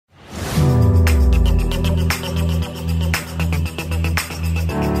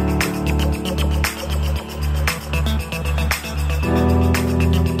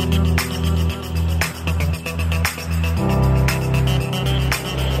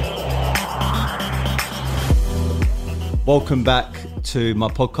Welcome back to my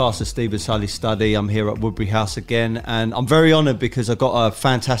podcast, The Stephen Sully Study. I'm here at Woodbury House again, and I'm very honoured because I've got a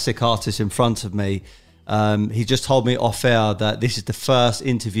fantastic artist in front of me. He just told me off air that this is the first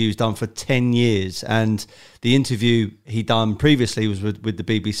interview he's done for 10 years, and the interview he done previously was with the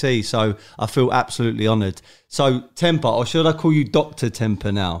BBC, so I feel absolutely honoured. So, Temper, or should I call you Dr.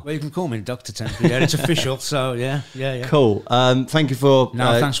 Temper now? Well, you can call me Dr. Temper, yeah, it's official, so yeah. Cool. Thank you for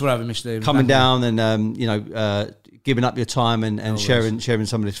thanks for having me, Steve. Coming down and, giving up your time and sharing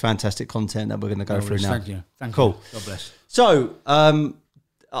some of this fantastic content that we're going to go through now. Thank you. Cool. God bless. So,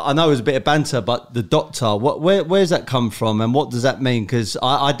 I know it was a bit of banter, but the doctor, where's that come from, and what does that mean? Because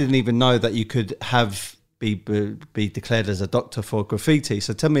I didn't even know that you could be declared as a doctor for graffiti.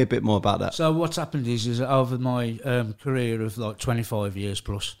 So tell me a bit more about that. So what's happened is over my career of like 25 years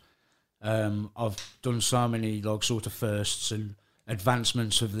plus, I've done so many like sort of firsts and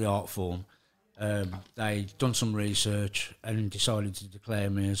advancements of the art form. They done some research and decided to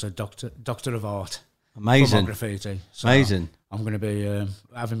declare me as a doctor of art. Amazing. For my graffiti. So amazing. I'm going to be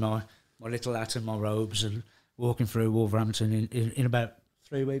having my little hat and my robes and walking through Wolverhampton in about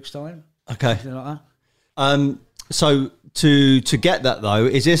 3 weeks' time. Okay. Something like that. So to get that though,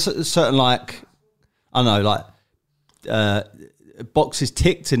 is this a certain boxes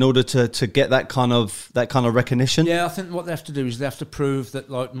ticked in order to get that kind of recognition? Yeah, I think what they have to do is they have to prove that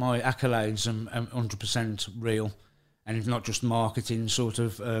like my accolades are 100% real, and it's not just marketing sort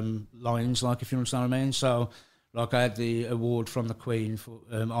of lines, like, if you understand what I mean. So, like, I had the award from the Queen for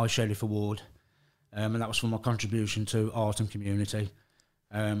I Sheriff Award, and that was for my contribution to art and community,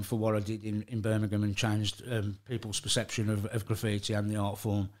 for what I did in Birmingham and changed people's perception of graffiti and the art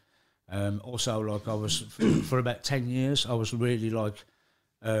form. Also, like, I was for about 10 years, I was really like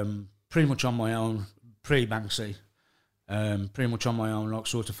pretty much on my own pre-Banksy, pretty much on my own, like,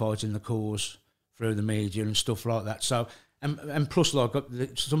 sort of fighting the cause through the media and stuff like that. So, and plus, like,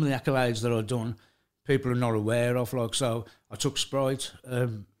 some of the accolades that I've done, people are not aware of. Like, so I took Sprite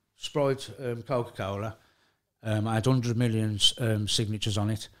Coca-Cola. I had 100 million signatures on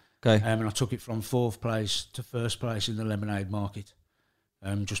it. Okay. And I took it from 4th place to 1st place in the lemonade market,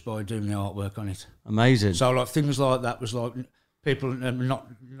 just by doing the artwork on it. Amazing. So, like, things like that was like people not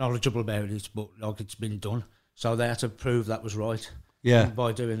knowledgeable about it, but like it's been done. So they had to prove that was right. Yeah. And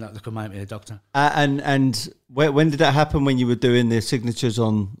by doing that, they could make me a doctor. And when did that happen? When you were doing the signatures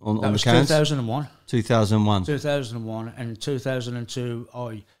on the cans? 2001. 2001. 2001, and 2002,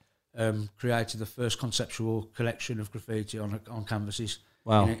 I created the first conceptual collection of graffiti on canvases.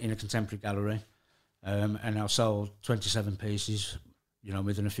 Wow. In a contemporary gallery, and I sold 27 pieces,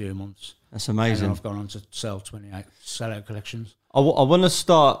 within a few months. That's amazing. And I've gone on to sell 28 sellout collections. I want to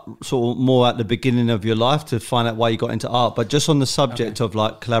start sort of more at the beginning of your life to find out why you got into art, but just on the subject of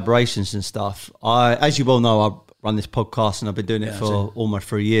like collaborations and stuff, as you well know, I run this podcast and I've been doing it for almost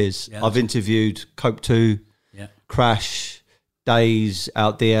 3 years. Yeah, I've interviewed Cope 2, Crash, Days,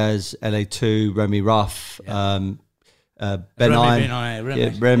 Out Diaz, LA2, Remy Ruff, Benign.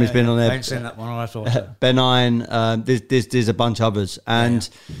 Remy's been on there. I ain't seen that one. I thought so. Benign. There's a bunch of others, and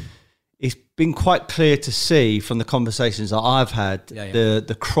it's been quite clear to see from the conversations that I've had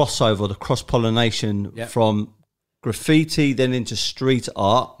the crossover, the cross pollination from graffiti then into street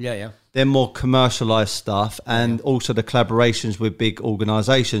art. Then more commercialised stuff, and also the collaborations with big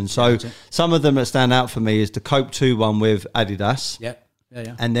organisations. So some of them that stand out for me is the Cope 2 one with Adidas.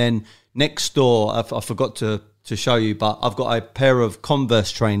 And then next door, I forgot to show you, but I've got a pair of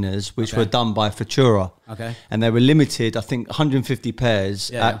Converse trainers which were done by Futura. And they were limited, I think 150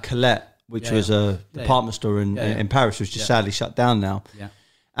 pairs at Colette, which was a department store in Paris, which is sadly shut down now.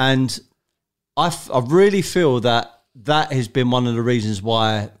 And I really feel that has been one of the reasons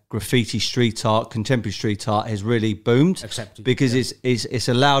why graffiti street art, contemporary street art has really boomed. Because it's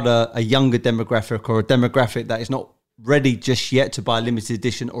allowed a younger demographic, or a demographic that is not ready just yet to buy a limited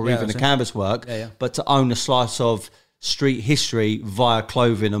edition or even a canvas work, but to own a slice of street history via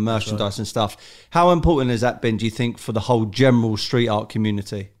clothing and merchandise and stuff. How important has that been, do you think, for the whole general street art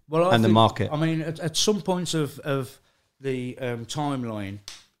community and the market? I mean, at some points of the timeline,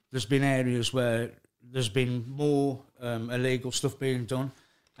 there's been areas where there's been more illegal stuff being done,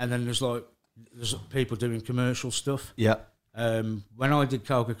 and then there's people doing commercial stuff. When I did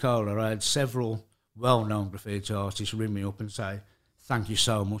Coca-Cola, I had several well-known graffiti artists ring me up and say, thank you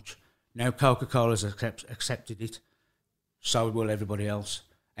so much. Now Coca-Cola's accepted it, so will everybody else.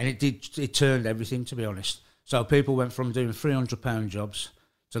 And it turned everything, to be honest. So people went from doing £300 jobs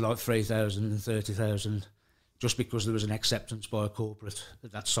to like 3,000 and 30,000 just because there was an acceptance by a corporate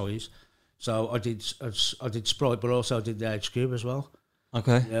at that size. So I did Sprite, but also I did the HQ as well.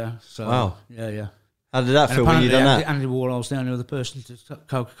 Okay. Yeah. So wow. Yeah. How did that feel when you done that? Andy Warhol's the only other person to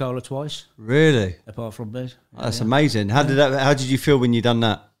Coca-Cola twice. Really? Apart from me. That's amazing. How did you feel when you done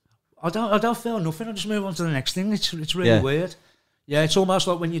that? I don't feel nothing. I just move on to the next thing. It's really weird. Yeah, it's almost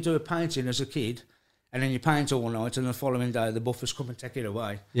like when you do a painting as a kid, and then you paint all night, and the following day the buffers come and take it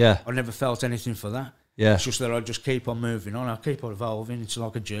away. Yeah, I never felt anything for that. Yeah, it's just that I just keep on moving on. I keep on evolving. It's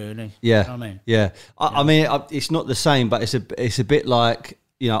like a journey. Yeah, you know what I mean. Yeah, I mean, it's not the same, but it's a bit like,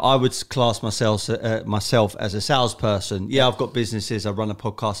 you know, I would class myself as a salesperson. Yeah, I've got businesses, I run a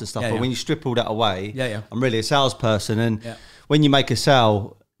podcast and stuff. But when you strip all that away, I'm really a salesperson. And when you make a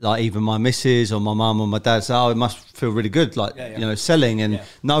sale, like even my missus or my mum or my dad say, oh, it must feel really good, like, you know, selling and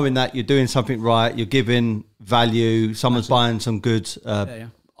knowing that you're doing something right, you're giving value, someone's buying some good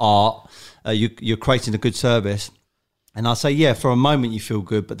art, you're creating a good service. And I say, for a moment you feel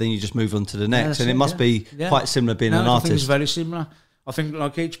good, but then you just move on to the next. And it must be quite similar being an artist. I think it's very similar. I think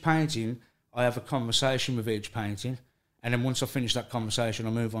like each painting, I have a conversation with each painting. And then once I finish that conversation,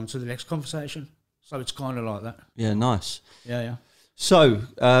 I move on to the next conversation. So it's kind of like that. Yeah, nice. Yeah. So,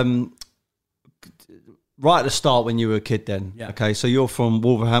 right at the start when you were a kid then, okay, so you're from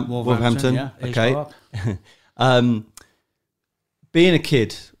Wolverhampton, okay. Being a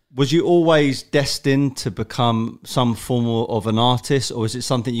kid, was you always destined to become some form of an artist, or is it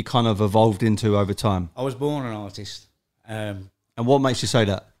something you kind of evolved into over time? I was born an artist. And what makes you say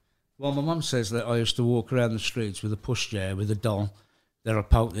that? Well, my mum says that I used to walk around the streets with a pushchair with a doll that I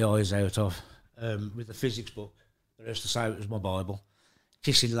poked the eyes out of, with a physics book that I used to say it was my Bible.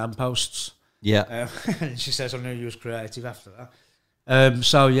 Kissing lampposts. Yeah. And she says I knew you was creative after that.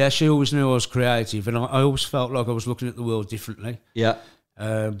 So, yeah, she always knew I was creative, and I always felt like I was looking at the world differently. Yeah.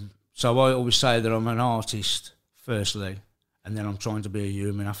 So I always say that I'm an artist, firstly, and then I'm trying to be a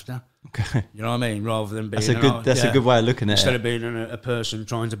human after. Okay. You know what I mean? Rather than being That's a good way of looking at Instead it. of being a person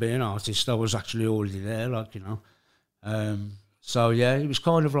trying to be an artist, I was actually already there, like, you know. So, yeah, it was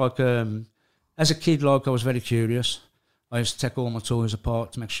kind of like, as a kid, like, I was very curious. I used to take all my toys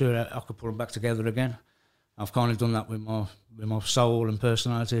apart to make sure I could put them back together again. I've kind of done that with my soul and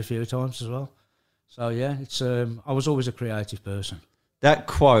personality a few times as well. So yeah, it's I was always a creative person. That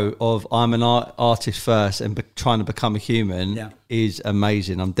quote of "I'm an artist first and trying to become a human" is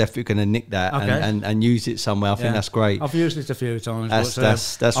amazing. I'm definitely going to nick that and use it somewhere. I think that's great. I've used it a few times.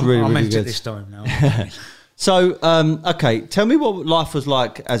 That's really, really good. It this time now. So, okay, tell me what life was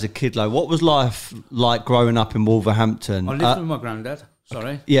like as a kid, though. What was life like growing up in Wolverhampton? I lived with my granddad,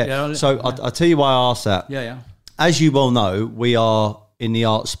 sorry. I'll tell you why I asked that. Yeah. As you well know, we are in the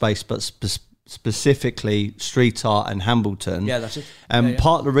art space, but specifically street art and Hambleton. Yeah, that's it. And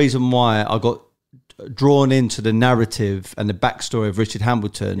part of the reason why I got drawn into the narrative and the backstory of Richard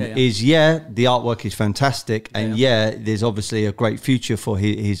Hambleton is the artwork is fantastic, and there's obviously a great future for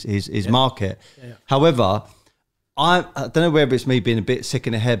his market. However, I don't know whether it's me being a bit sick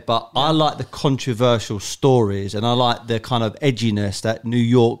in the head, but I like the controversial stories, and I like the kind of edginess that New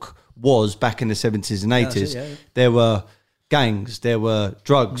York was back in the 70s and 80s. There were gangs, there were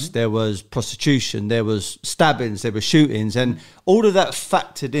drugs, there was prostitution, there was stabbings, there were shootings, and all of that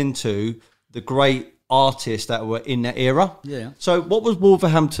factored into the great artists that were in that era. Yeah. So what was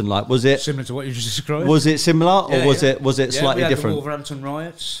Wolverhampton like? Was it similar to what you just described? Was it similar, or was it slightly different? The Wolverhampton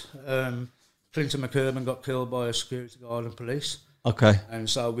riots. Clinton McKerman got killed by a security guard and police. Okay. And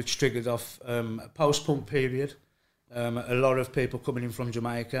so which triggered off a post-punk period. A lot of people coming in from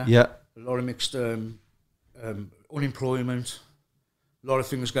Jamaica. Yeah. A lot of mixed unemployment. A lot of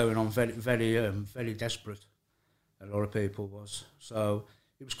things going on. Very, very desperate. A lot of people was. So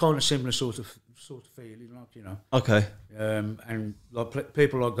it was kind of similar sort of feeling, like, you know. Okay. And like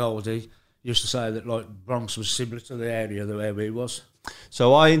people like Goldie used to say that like Bronx was similar to the area where we was.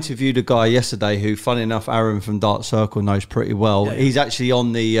 So I interviewed a guy yesterday who, funny enough, Aaron from Dark Circle knows pretty well. Yeah. He's actually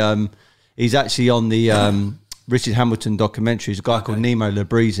on the Richard Hambleton documentary. He's a guy called Nemo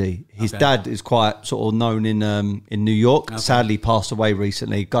Labrizzi. His dad is quite sort of known in New York. Sadly passed away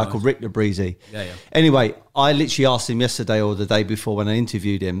recently. A guy called Rick Labrizzi. Anyway, I literally asked him yesterday or the day before when I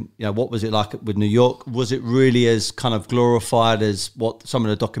interviewed him, you know, what was it like with New York? Was it really as kind of glorified as what some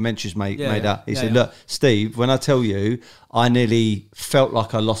of the documentaries made out? He said, look, Steve, when I tell you, I nearly felt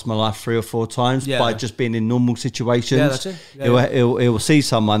like I lost my life 3 or 4 times by just being in normal situations. Yeah, that's it. He'll see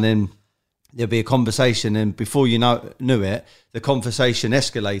someone and there'll be a conversation, and before you knew it, the conversation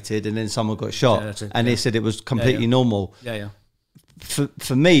escalated, and then someone got shot. And he said it was completely normal.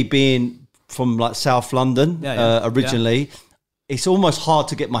 For me, being from like South London originally, it's almost hard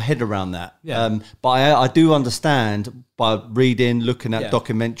to get my head around that. But I do understand by reading, looking at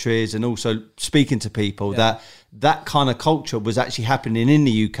documentaries, and also speaking to people that that kind of culture was actually happening in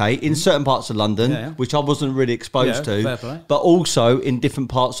the UK, in certain parts of London, which I wasn't really exposed to, but also in different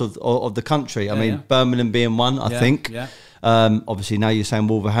parts of the country. I mean, Birmingham being one, I think. Yeah. Obviously, now you're saying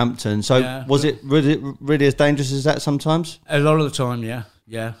Wolverhampton. So was it really as dangerous as that sometimes? A lot of the time, yeah.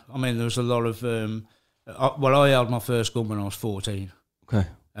 Yeah. I mean, there was a lot of... I held my first gun when I was 14. Okay.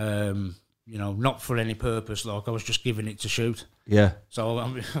 You know, not for any purpose, like I was just giving it to shoot. Yeah. So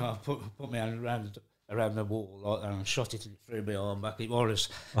I put my hand around the wall like that and shot it through my arm back. It was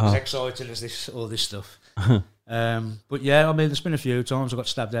as exciting as all this stuff. But yeah, I mean, there's been a few times I got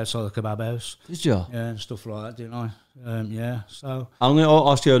stabbed outside the kebab house. Did you? Yeah, and stuff like that, didn't I? Yeah. So I'm going to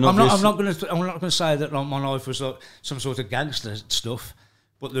ask you I'm not going to say that like, my life was like some sort of gangster stuff,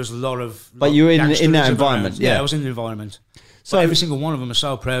 but there's a lot of. But you were in that environment. Yeah, I was in the environment. So every single one of them are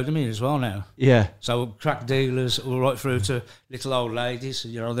so proud of me as well now. Yeah. So crack dealers, all right through to little old ladies,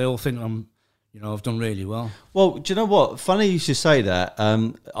 you know, they all think I've done really well. Well, do you know what? Funny you should say that.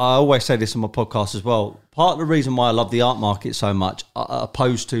 I always say this on my podcast as well. Part of the reason why I love the art market so much,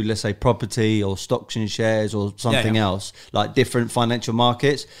 opposed to, let's say, property or stocks and shares or something else, like different financial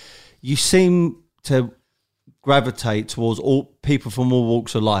markets, you seem to gravitate towards all people from all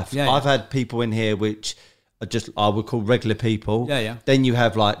walks of life. I've had people in here which... I would call regular people. Yeah. Then you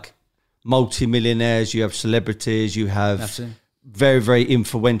have like multi-millionaires, you have celebrities, you have very, very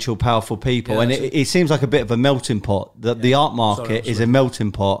influential, powerful people. And it seems like a bit of a melting pot. The art market is a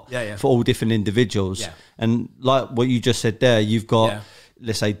melting pot for all different individuals. Yeah. And like what you just said there, you've got,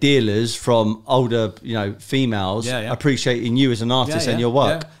 let's say, dealers from older, females appreciating you as an artist and your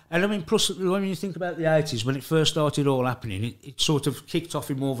work. Yeah. And I mean, plus, when you think about the 80s, when it first started all happening, it sort of kicked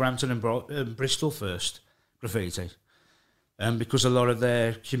off in Wolverhampton and Bristol first. Graffiti, because a lot of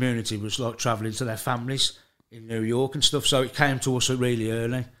their community was like travelling to their families in New York and stuff, so it came to us really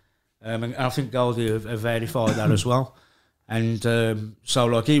early, and I think Goldie have verified that as well. And so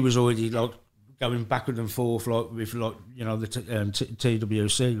like he was already like going backward and forth like with like the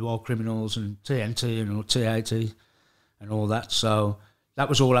TWC, War Criminals, and TNT and TAT and all that. So that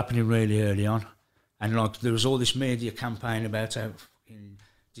was all happening really early on, and like there was all this media campaign about how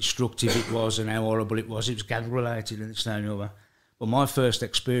destructive it was and how horrible it was. It was gang related and this and over. But my first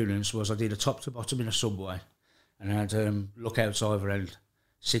experience was I did a top to bottom in a subway, and I had lookouts either end,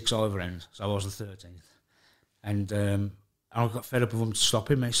 6 either end. So I was the 13th, and I got fed up with them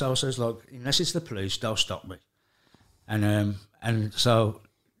stopping me. So I says, like, unless it's the police, they'll stop me. And so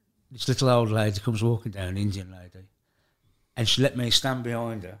this little old lady comes walking down, Indian lady, and she let me stand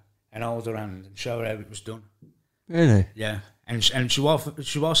behind her and hold her hand and show her how it was done. Really? Yeah. And she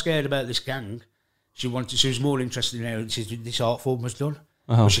was scared about this gang. She was more interested in how this art form was done.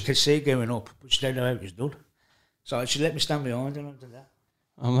 But she could see it going up, but she didn't know how it was done. So she let me stand behind her and I did that.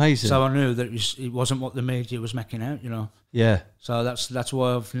 Amazing. So I knew that it wasn't what the media was making out, Yeah. So that's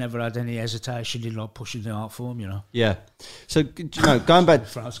why I've never had any hesitation in like pushing the art form, Yeah. So going back,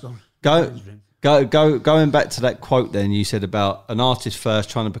 going back to that quote, then you said about an artist first,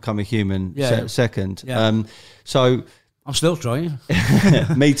 trying to become a human second. Yeah. So. I'm still trying.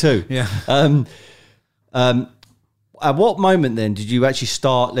 Me too. Yeah. At what moment then did you actually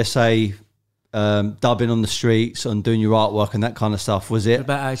start, let's say, dubbing on the streets and doing your artwork and that kind of stuff? Was it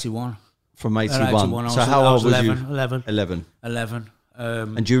about 81? From 81. So how old was you? 11.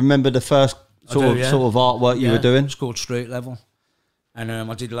 And do you remember the first sort of artwork you were doing? It's called Street Level, and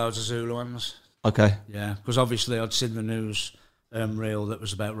I did loads of Zulu ones. Okay. Yeah, because obviously I'd seen the news reel that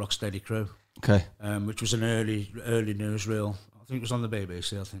was about Rocksteady Crew. Okay. Which was an early newsreel. I think it was on the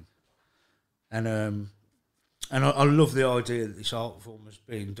BBC, I think. And I love the idea that this art form was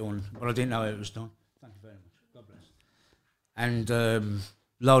being done, but I didn't know how it was done. Thank you very much. God bless. And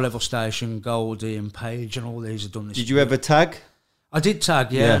Low Level Station, Goldie and Page and all these have done this. Did you ever tag? I did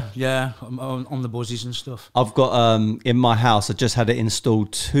tag, yeah, on the buzzes and stuff. I've got in my house, I just had it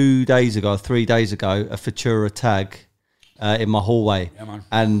installed 3 days ago, a Futura tag in my hallway. Yeah, man.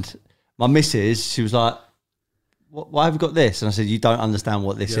 And my missus, she was like, why have you got this? And I said, you don't understand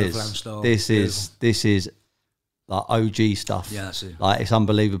what this is. This is like OG stuff. Yeah, that's it. Like, it's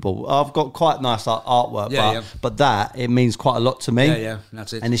unbelievable. I've got quite nice artwork, but that, it means quite a lot to me. Yeah,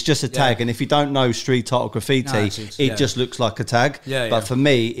 that's it. And it's just a tag. Yeah. And if you don't know street art or graffiti, it just looks like a tag. Yeah, but for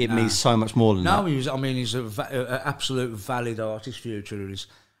me, it means so much more than that. He's an absolute valid artist, Future.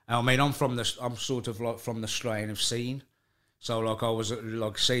 I'm sort of like from the strain of scene. So like I was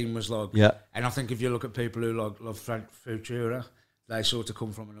like scene was like and I think if you look at people who love Frank Futura, they sort of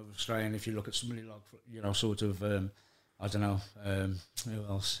come from another strain. If you look at somebody like sort of I don't know who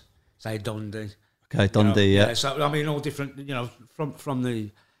else, say Dundee. Okay, Dundee, yeah. So I mean all different, from the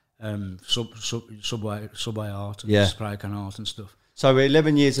subway art and spray can art and stuff. So at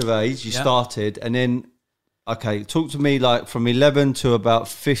 11 years of age, you started, and then, okay, talk to me like from 11 to about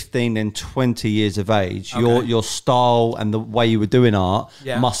 15 and 20 years of age, your style and the way you were doing art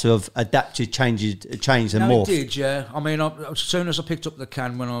must have adapted, changed and morphed. It did, yeah. I mean, as soon as I picked up the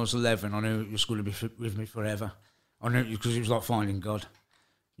can when I was 11, I knew it was going to be with me forever. I knew because it was like finding God.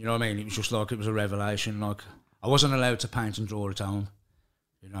 You know what I mean? It was just like, it was a revelation. Like, I wasn't allowed to paint and draw at home,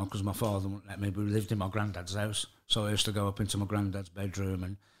 you know, because my father wouldn't let me. We lived in my granddad's house. So I used to go up into my granddad's bedroom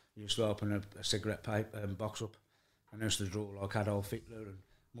and he used to open a cigarette box up and I used to draw like Adolf Hitler and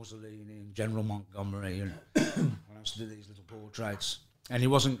Mussolini and General Montgomery and I used to do these little portraits. And he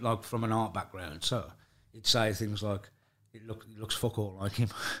wasn't like from an art background, so he'd say things like, it looks fuck all like him.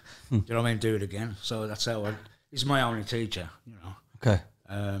 Do you know what I mean? Do it again. So that's how he's my only teacher, you know. Okay.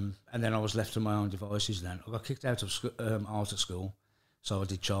 And then I was left to my own devices then. I got kicked out of art at school, so I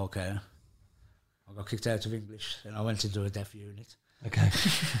did childcare. I got kicked out of English and I went into a deaf unit. Okay.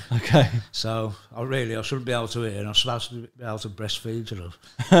 Okay. So I shouldn't be able to eat and I'm supposed to be able to breastfeed, you know,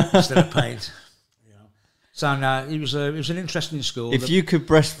 instead of paint. You know. So no, it was an interesting school. If you could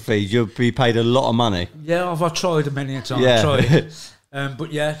breastfeed, you'd be paid a lot of money. Yeah, I've tried many a time. Yeah. Tried.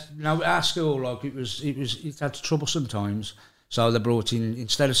 But yeah, no, our school, like it had trouble sometimes. So they brought in,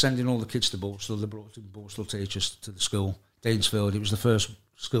 instead of sending all the kids to Borstal, they brought in Borstal teachers to the school. Deansfield, it was the first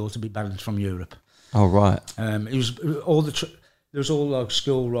school to be banned from Europe. Oh right. It was all there was all like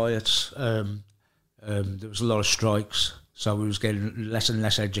school riots. There was a lot of strikes, so we was getting less and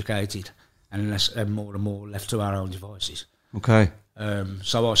less educated, and more and more left to our own devices. Okay.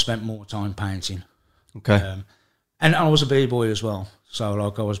 So I spent more time painting. Okay. And I was a b-boy as well. So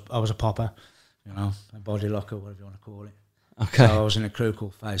like I was a popper, you know, a body locker, whatever you want to call it. Okay. So I was in a crew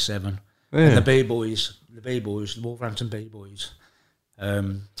called Phase 7. Really? And the b-boys, the Wolverhampton b-boys,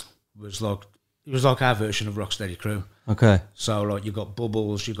 was like our version of Rocksteady Crew. Okay. So like you got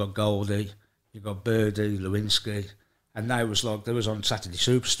Bubbles, you got Goldie, you got Birdie, Lewinsky, and they was on Saturday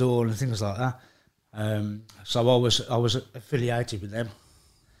Superstore and things like that. So I was affiliated with them.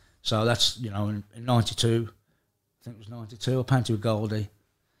 So that's, you know, in 92, I think it was 92, I painted with Goldie.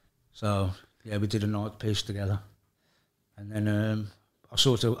 So yeah, we did a night piece together. And then I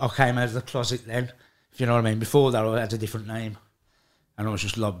came out of the closet then, if you know what I mean. Before that I had a different name. And I was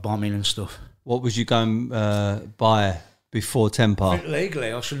just like bombing and stuff. What was you going by before Tempar?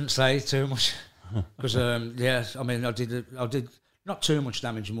 Legally, I shouldn't say too much. Because, yeah, I mean, I did not too much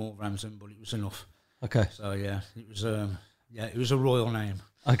damage in Wolverhampton, but it was enough. Okay. So, yeah, it was a royal name.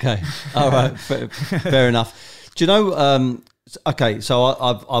 Okay. All right. Fair enough. Do you know, okay, so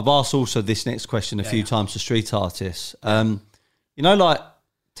I've asked also this next question a few times to street artists. You know, like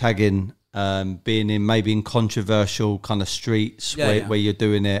tagging, being in controversial kind of streets where you're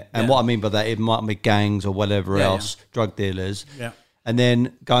doing it. And what I mean by that, it might be gangs or whatever else, drug dealers. Yeah. And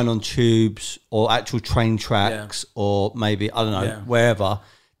then going on tubes or actual train tracks or maybe, I don't know, wherever.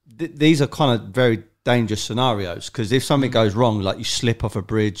 These are kind of very dangerous scenarios because if something goes wrong, like you slip off a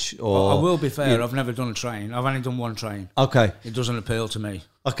bridge or... I will be fair, I've never done a train. I've only done one train. Okay. It doesn't appeal to me.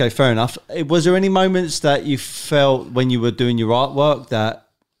 Okay, fair enough. Was there any moments that you felt when you were doing your artwork that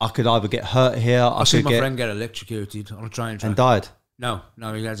I could either get hurt here, I see my friend get electrocuted on a train track. And died? No,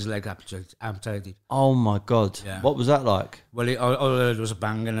 he had his leg amputated. Oh my God. Yeah. What was that like? Well, all I heard was a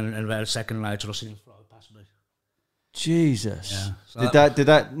bang and about a second later I seen him fly past me. Jesus. Yeah. So did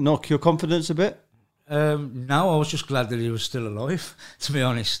that knock your confidence a bit? No, I was just glad that he was still alive, to be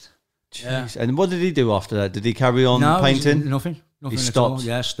honest. Jeez. Yeah. And what did he do after that? Did he carry on painting? Nothing He stopped? At all.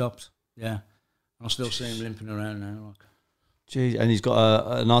 Yeah, stopped. Yeah. I still see him limping around now. Like. Jeez, and he's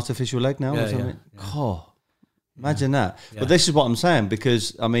got an artificial leg now or something? Yeah. Oh, imagine that. Yeah. But this is what I'm saying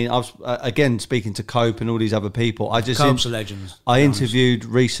because, I mean, I was, again, speaking to Cope and all these other people. Cope's a legend. I interviewed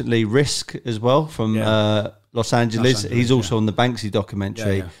recently Risk as well from Los Angeles. He's also on the Banksy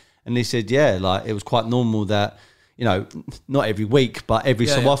documentary. Yeah. And he said, like, it was quite normal that, you know, not every week, but every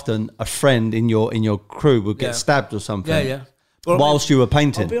so often, a friend in your crew would get stabbed or something. Yeah. Well, whilst you were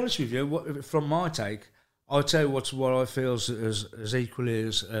painting. I'll be honest with you, from my take, I'll tell you what I feel as equally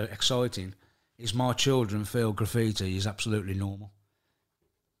as exciting is my children feel graffiti is absolutely normal.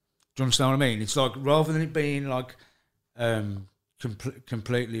 Do you understand what I mean? It's like, rather than it being like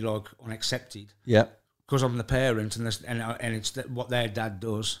completely like unaccepted. Yeah. Because I'm the parent and it's what their dad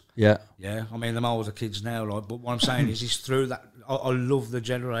does. Yeah. Yeah. I mean, them older kids now, like, but what I'm saying is through that, I love the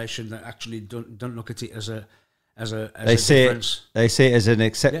generation that actually don't look at it as a difference. They see it as an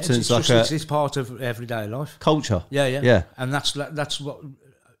acceptance, it's part of everyday life, culture. Yeah. And that's what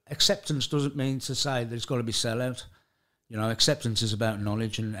acceptance doesn't mean to say that it's got to be sellout. You know, acceptance is about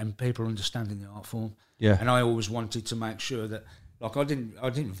knowledge and people understanding the art form. Yeah. And I always wanted to make sure that, like, I didn't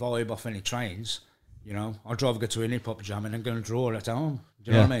vibe off any trains. You know, I'd rather go to an hip hop jam and then go and draw at home.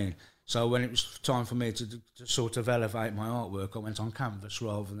 Do you know what I mean? So when it was time for me to sort of elevate my artwork, I went on canvas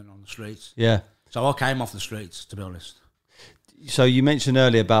rather than on the streets. Yeah. So I came off the streets, to be honest. So you mentioned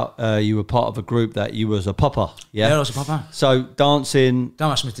earlier about you were part of a group that you was a popper, yeah? Yeah, I was a popper. So dancing...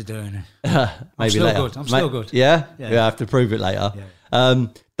 Don't ask me to do anything. Maybe I'm still later. good. I'm still good. Yeah? Yeah, I have to prove it later. Yeah.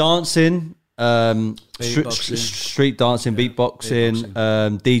 Dancing, Beatboxing. street dancing, beatboxing,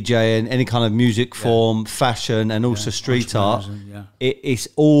 DJing, any kind of music form, fashion, and also street art. It's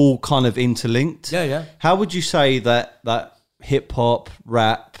all kind of interlinked. Yeah, yeah. How would you say that hip-hop,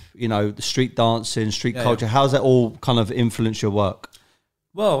 rap, you know, the street dancing, street culture, how's that all kind of influence your work?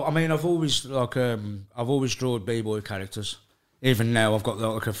 Well, I mean, I've always drawn b-boy characters. Even now, I've got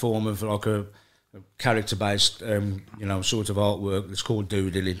like a form of like a character-based, you know, sort of artwork that's called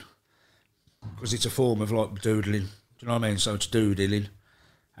doodling, because it's a form of like doodling. Do you know what I mean? So it's doodling,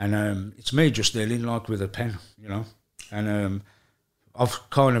 and it's me just dealing like with a pen, you know. And I've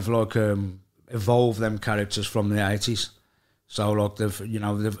kind of like evolved them characters from the 80s. So like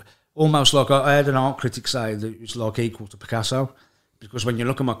they've almost like I had an art critic say that it's like equal to Picasso, because when you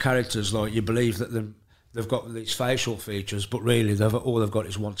look at my characters, like you believe that they've got these facial features, but really all they've got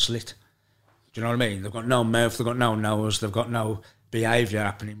is one slit. Do you know what I mean? They've got no mouth, they've got no nose, they've got no behaviour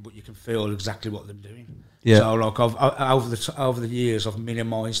happening, but you can feel exactly what they're doing. Yeah. So like over the years, I've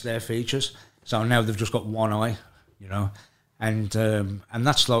minimised their features. So now they've just got one eye, you know, and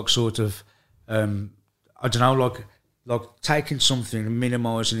that's like sort of I don't know, like taking something and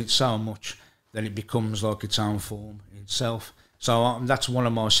minimising it so much, then it becomes like its own form in itself. So that's one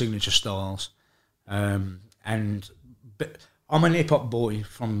of my signature styles. But I'm an hip hop boy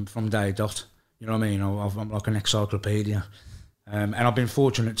from day dot. You know what I mean? I'm like an encyclopedia. And I've been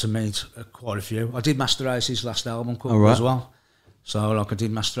fortunate to meet quite a few. I did Master Ace's last album cover as well. So like I did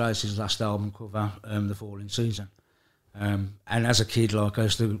Master Ace's last album cover, The Falling Season. And as a kid, like I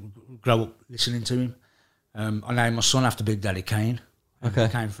used to grow up listening to him. I named my son after Big Daddy Kane. Okay.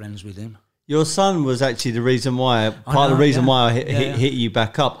 Became friends with him. Your son was actually the reason why, part of the reason why I hit you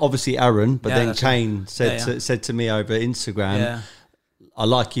back up. Obviously Aaron, but then Kane said to me over Instagram, I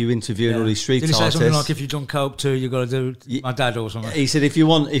like you interviewing all these street artists. Did he say something like, if you've done coke too, you got to do my dad or something? He said, if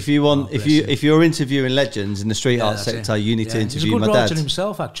you're interviewing legends in the street art sector, you need to interview my dad. He's a good writer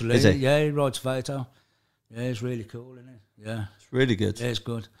himself, actually. Is he? Yeah, he writes Vato. Yeah, he's really cool, isn't he? Yeah. It's really good. Yeah, it's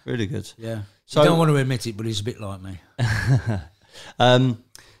good. Really good. Yeah. So I don't want to admit it, but he's a bit like me.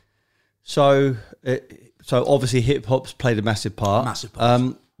 So obviously hip hop's played a massive part. Massive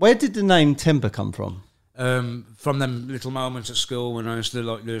part. Where did the name Temper come from? From them little moments at school when I used to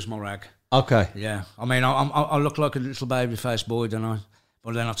like lose my rag. Okay. Yeah. I mean, I look like a little baby-faced boy, don't I?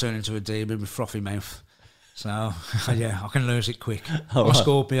 But then I turn into a demon with frothy mouth. So yeah, I can lose it quick. I'm a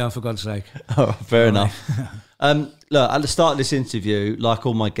Scorpio, for God's sake. Oh, fair enough. Look, at the start of this interview, like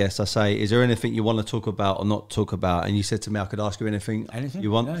all my guests, I say, is there anything you want to talk about or not talk about? And you said to me I could ask you anything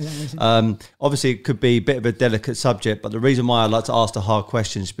you want. Yeah, anything. Obviously, it could be a bit of a delicate subject, but the reason why I like to ask the hard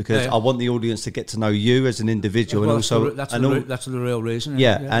questions is because I want the audience to get to know you as an individual, and also that's the real reason.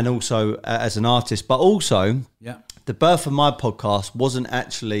 Yeah, and also as an artist, but also the birth of my podcast wasn't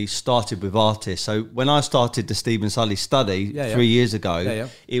actually started with artists. So when I started the Stephen Sully study 3 years ago,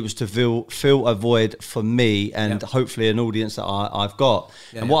 it was to fill a void for me and hopefully an audience that I've got.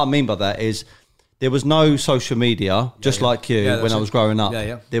 And what I mean by that is there was no social media, like you, when I was growing up.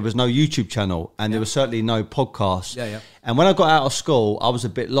 There was no YouTube channel, and there was certainly no podcast. And when I got out of school, I was a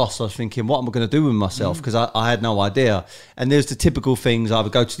bit lost. I was thinking, what am I going to do with myself? Because I had no idea. And there's the typical things, either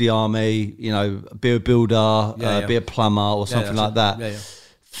go to the army, you know, be a builder, be a plumber or something like that.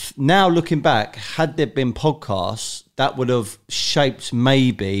 Now, looking back, had there been podcasts, that would have shaped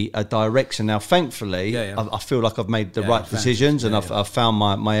maybe a direction. Now, thankfully, I feel like I've made the right decisions and I've found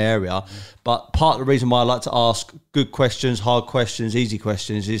my area. But part of the reason why I like to ask good questions, hard questions, easy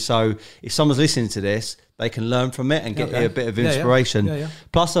questions is so if someone's listening to this, they can learn from it and get a bit of inspiration.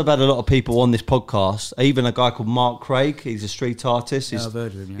 Plus, I've had a lot of people on this podcast, even a guy called Mark Craig. He's a street artist. I've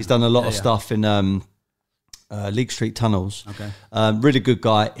heard of him, He's done a lot of stuff in League Street Tunnels. Really good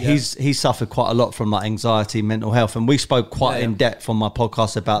guy. He's suffered quite a lot from like anxiety, mental health, and we spoke quite in depth on my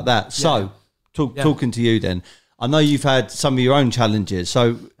podcast about that. So talking to you then, I know you've had some of your own challenges.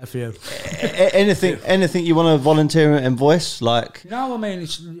 So a few. anything you want to volunteer and voice? Like no, I mean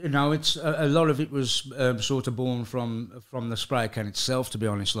it's a lot of it was sort of born from the spray can itself, to be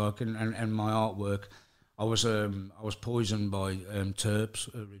honest. Like and my artwork. I was poisoned by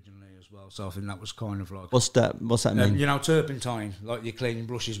terps originally as well, so I think that was kind of like what's that mean? You know, turpentine, like you're cleaning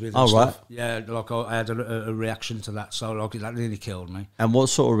brushes with. Oh, and right. Stuff. Yeah, like I had a reaction to that, so like that nearly killed me. And what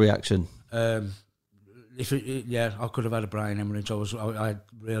sort of reaction? I could have had a brain hemorrhage. I had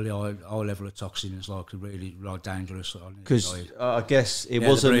really high level of toxins, like really dangerous. Because I guess it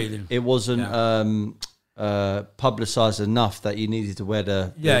wasn't publicised enough that you needed to wear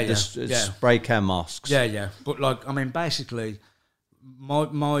the spray can masks. Yeah. But like, I mean, basically,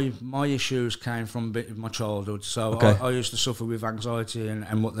 my issues came from a bit of my childhood. So I used to suffer with anxiety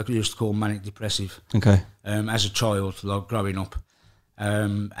and what they used to call manic depressive. Okay. As a child, like growing up,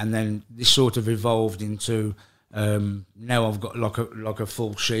 and then this sort of evolved into now I've got like a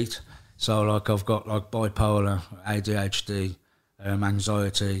full sheet. So like I've got like bipolar, ADHD,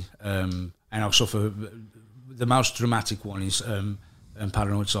 anxiety, and I suffer. The most dramatic one is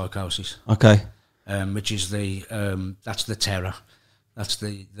paranoid psychosis. Okay. Which is that's the terror. That's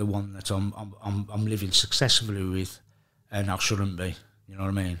the one that I'm living successfully with, and I shouldn't be. You know what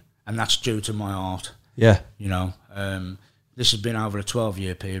I mean? And that's due to my art. Yeah. You know, this has been over a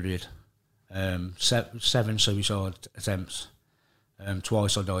 12-year period. 7 suicide attempts.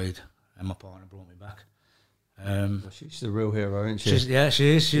 Twice I died, and my partner brought me back. She's the real hero, isn't she?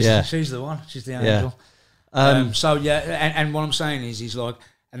 She is. She's the one. She's the angel. And what I'm saying is like,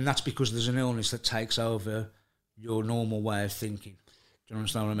 and that's because there's an illness that takes over your normal way of thinking. Do you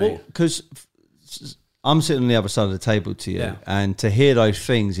understand what I mean? Because I'm sitting on the other side of the table to you, and to hear those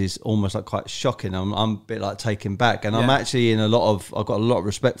things is almost like quite shocking. I'm a bit like taken back, and I'm actually I've got a lot of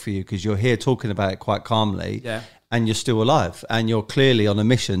respect for you because you're here talking about it quite calmly, and you're still alive, and you're clearly on a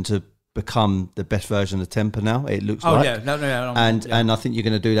mission to become the best version of Temper now, it looks like. And I think you're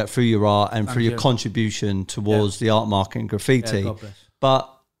going to do that through your art and through your contribution towards the art market and graffiti. God bless.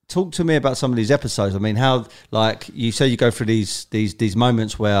 But talk to me about some of these episodes. I mean, how, like you say, you go through these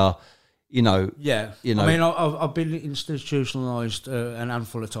moments where, you know. I mean, I've been institutionalised an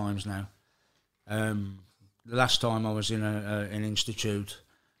handful of times now. The last time I was in an institute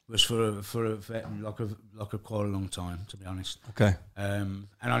was for quite a long time, to be honest. Okay. And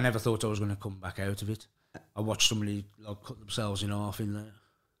I never thought I was going to come back out of it. I watched somebody like cut themselves in half in there.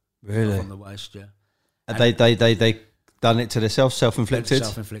 Really? On the waist, yeah. And they done it to themselves, self-inflicted?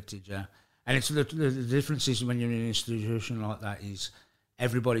 Self-inflicted, yeah. And it's the difference is when you're in an institution like that is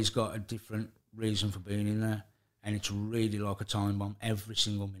everybody's got a different reason for being in there, and it's really like a time bomb every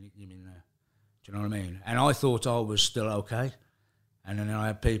single minute you're in there. Do you know what I mean? And I thought I was still okay. And then I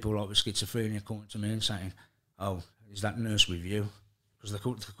had people like with schizophrenia coming to me and saying, "Oh, is that nurse with you?" Because they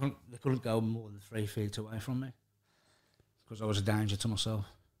couldn't go more than 3 feet away from me because I was a danger to myself.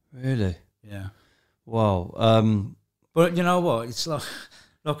 Really? Yeah. Wow. But you know what? It's like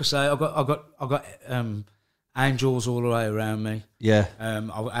I say, I got angels all the way around me. Yeah.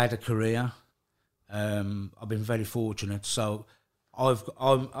 I had a career. I've been very fortunate, so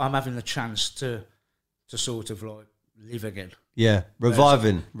I'm having the chance to sort of like live again. Yeah,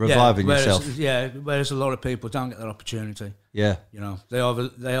 reviving yourself. Yeah, whereas a lot of people don't get that opportunity. Yeah, you know, they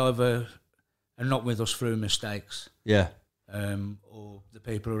either are not with us through mistakes. Yeah, or the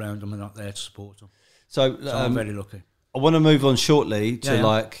people around them are not there to support them. So I'm very lucky. I want to move on shortly to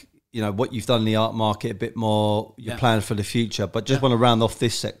like, you know, what you've done in the art market, a bit more your plans for the future, but just want to round off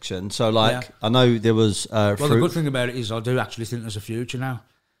this section. So like, I know there was well, the good thing about it is I do actually think there's a future now.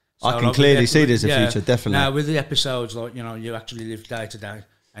 So I can clearly see there's a future, definitely. Now with the episodes, like, you know, you actually live day to day,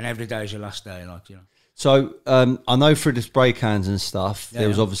 and every day is your last day, like, you know. So I know through the spray cans and stuff, there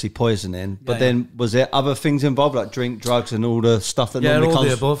was obviously poisoning, but then was there other things involved, like drink, drugs, and all the stuff that normally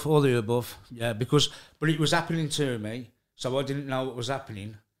comes? All the above. Yeah, but it was happening to me, so I didn't know what was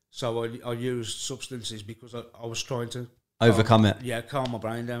happening. So I used substances because I was trying to overcome it. Yeah, calm my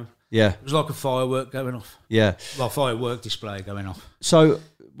brain down. Yeah, it was like a firework going off. Yeah, well, firework display going off. So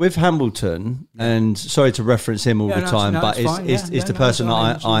with Hambleton, and sorry to reference him all the time, but it's the person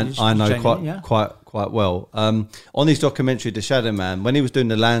that I know quite well. On his documentary, The Shadow Man, when he was doing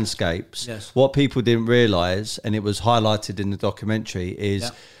the landscapes, what people didn't realise, and it was highlighted in the documentary, is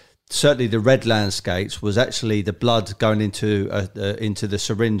certainly the red landscapes was actually the blood going into the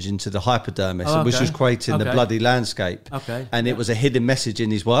syringe, into the hypodermis, which was creating the bloody landscape. Okay. And it was a hidden message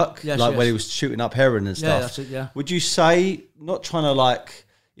in his work, when he was shooting up heroin and stuff. Yeah, that's it, yeah. Would you say, not trying to like,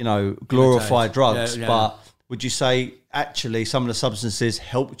 you know, glorify drugs, but would you say actually some of the substances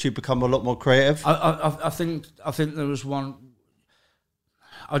helped you become a lot more creative? I think there was one.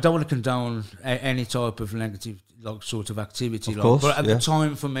 I don't want to condone any type of negative sort of activity, course, but at the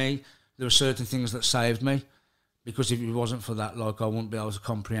time for me, there were certain things that saved me, because if it wasn't for that, I wouldn't be able to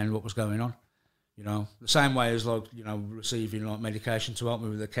comprehend what was going on. You know, the same way as like, you know, receiving like medication to help me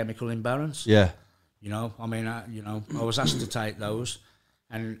with a chemical imbalance. Yeah. You know, I mean, I was asked to take those,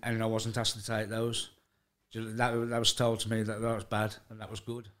 and I wasn't asked to take those. That was told to me that was bad and that was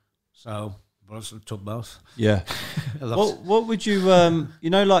good. So I took both. Yeah. What would you you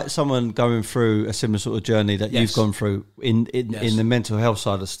know, like someone going through a similar sort of journey that you've gone through in the mental health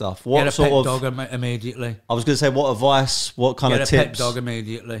side of stuff? What Get a sort pet of dog immediately? I was going to say, what advice? What kind of tips? Get a pet dog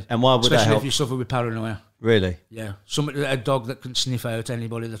immediately, and why would especially that help? if you suffer with paranoia. Really? Yeah, a dog that can sniff out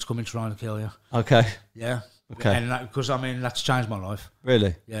anybody that's coming trying to kill you. Okay. Yeah. Okay. And because I mean that's changed my life.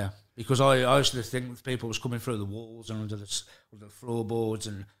 Really? Yeah. Because I used to think that people was coming through the walls and under the floorboards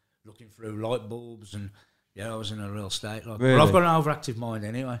and looking through light bulbs, and I was in a real state. Like, really? But I've got an overactive mind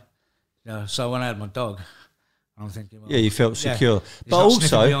anyway. Yeah. So when I had my dog, I'm thinking, well, yeah, you felt secure, he's but not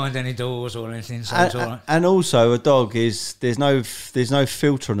also behind any doors or anything. So it's all right. And also, a dog is there's no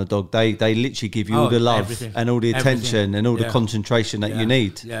filter on a dog. They literally give you all the love and all the attention and all the concentration that you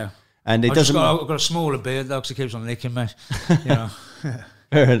need. Yeah. And it doesn't. I've got a smaller beard though, because he keeps on licking me. You know.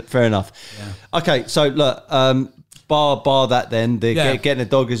 Fair enough. Yeah. Okay, so look, bar that then. Getting a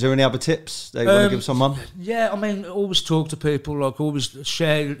dog. Is there any other tips that you want to give someone? Yeah, I mean, always talk to people. Like, always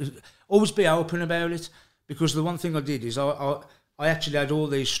share. Always be open about it. Because the one thing I did is I actually had all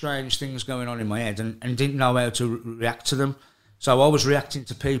these strange things going on in my head and didn't know how to react to them. So I was reacting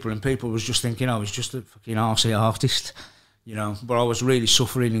to people, and people was just thinking I was just a fucking arsey artist, you know. But I was really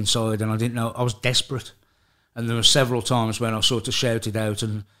suffering inside, and I didn't know. I was desperate. And there were several times when I sort of shouted out,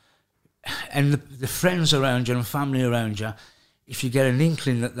 and the friends around you and family around you, if you get an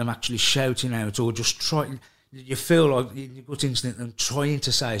inkling that them actually shouting out or just trying, you feel like your gut instinct them trying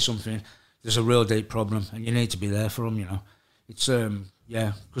to say something, there's a real deep problem, and you need to be there for them, you know. It's,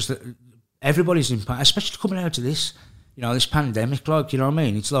 because everybody's impacted, especially coming out of this, you know, this pandemic, like, you know what I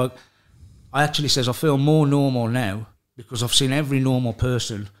mean? It's like, I actually says I feel more normal now because I've seen every normal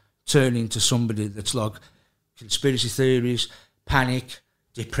person turn into somebody that's like, conspiracy theories, panic,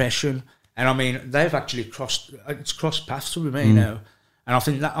 depression, and I mean they've actually crossed paths with me now, and I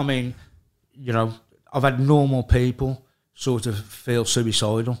think that, I mean, you know, I've had normal people sort of feel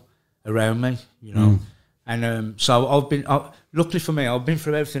suicidal around me, you know, and so luckily for me, I've been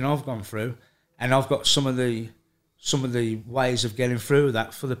through everything I've gone through, and I've got some of the ways of getting through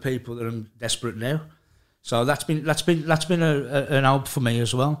that for the people that are desperate now. So that's been an help for me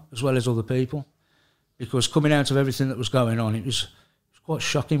as well as other people. Because coming out of everything that was going on, it was quite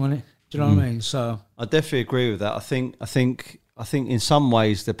shocking, wasn't it? Do you know what I mean? So I definitely agree with that. I think in some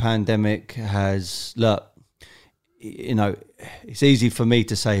ways the pandemic has, look, you know, it's easy for me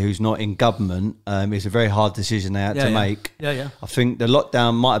to say who's not in government. It's a very hard decision they had to make. Yeah. I think the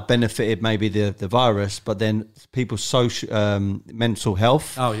lockdown might have benefited maybe the virus, but then people's social mental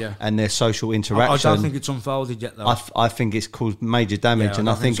health and their social interaction. I don't think it's unfolded yet, though. I think it's caused major damage, and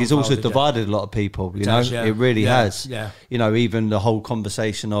I think it's also divided a lot of people. You know, it really has. Yeah. You know, even the whole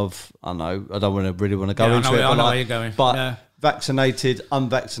conversation of, I don't really want to go into it. I know where you're going. But vaccinated,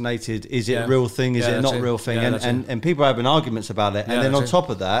 unvaccinated, is it a real thing? Is it not a real thing? And people are having arguments about it. And then on top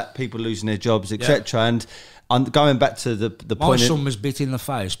of that, people losing their jobs, etc. And going back to the point... My son was bit in the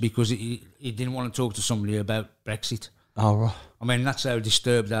face because he didn't want to talk to somebody about Brexit. Oh, right. I mean, that's how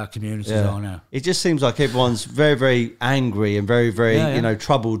disturbed our communities are now. It just seems like everyone's very, very angry and very, very, you know,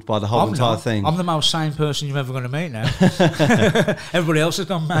 troubled by the whole entire thing. I'm the most sane person you're ever going to meet now. Everybody else has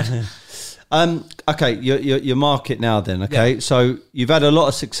gone mad. Okay, your market now then, okay? So you've had a lot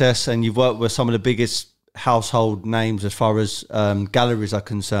of success and you've worked with some of the biggest household names as far as galleries are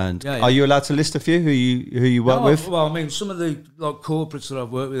concerned. Are you allowed to list a few who you work with? Well, I mean, some of the corporates that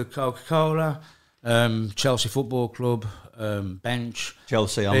I've worked with, Coca-Cola, Chelsea Football Club, Bench.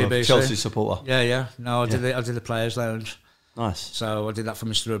 Chelsea, I'm BBC. a Chelsea supporter. Yeah. No, I did the Players Lounge. Nice. So I did that for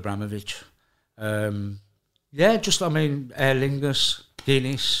Mr. Abramovich. I mean, Aer Lingus,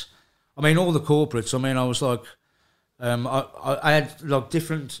 Guinness. I mean, all the corporates. I mean, I was like, I had like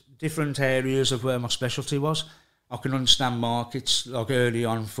different areas of where my specialty was. I can understand markets like early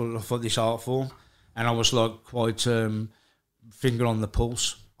on for this art form, and I was like quite finger on the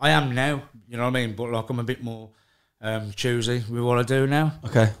pulse. I am now, you know what I mean, but like I'm a bit more choosy with what I do now.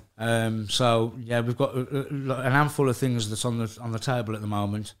 Okay. So yeah, we've got an handful of things that's on the table at the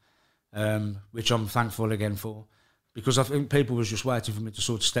moment, which I'm thankful again for. Because I think people was just waiting for me to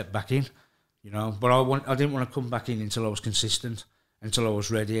sort of step back in, you know. But I didn't want to come back in until I was consistent, until I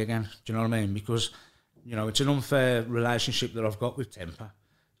was ready again. Do you know what I mean? Because, you know, it's an unfair relationship that I've got with Temper.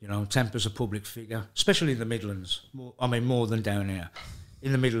 You know, Temper's a public figure, especially in the Midlands. More than down here.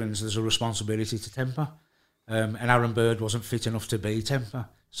 In the Midlands, there's a responsibility to Temper. And Aaron Bird wasn't fit enough to be Temper.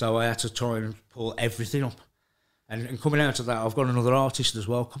 So I had to try and pull everything up. And coming out of that, I've got another artist as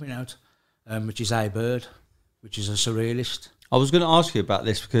well coming out, which is A Bird, which is a surrealist. I was going to ask you about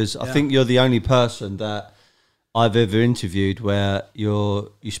this because I think you're the only person that I've ever interviewed where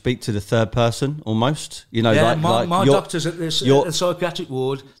you speak to the third person almost. You know, my doctors at the psychiatric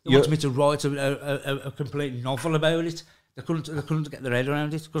ward, they wanted me to write a complete novel about it. They couldn't get their head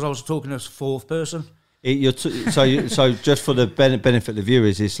around it because I was talking as fourth person. So just for the benefit of the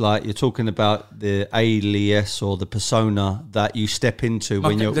viewers, it's like you're talking about the alias or the persona that you step into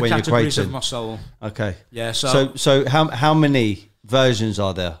when you're creating. The categories of my soul. Okay. Yeah. So how many versions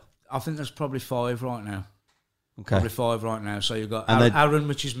are there? I think there's probably 5 right now. Okay. Probably 5 right now. So you've got Aaron,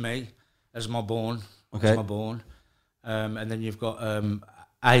 which is me, as my born. Okay. As my born. And then you've got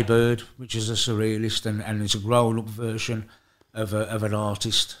A Bird, which is a surrealist, and it's a grown-up version of an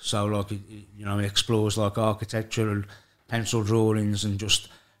artist. So like he explores like architecture and pencil drawings and just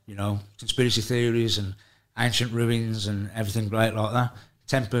conspiracy theories and ancient ruins and everything great like that.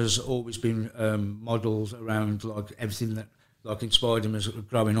 Temper's always been modelled around like everything that like inspired him as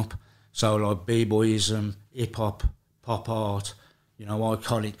growing up. So like b-boyism, hip hop, pop art,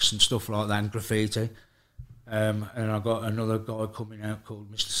 iconics and stuff like that, and graffiti. And I've got another guy coming out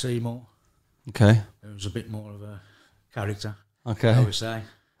called Mr. Seymour. Okay. Who's a bit more of a character, okay, I would say.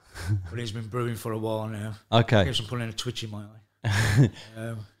 But he's been brewing for a while now. Okay. Gives him pulling a twitch in my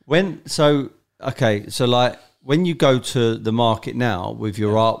eye. So like when you go to the market now with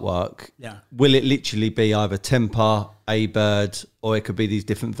your artwork, will it literally be either Temper, A Bird, or it could be these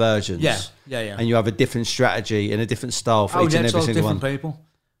different versions? Yeah. And you have a different strategy and a different style for each and every single one. Different people.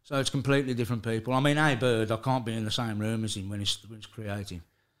 So it's completely different people. I mean, A Bird, I can't be in the same room as him when he's creating.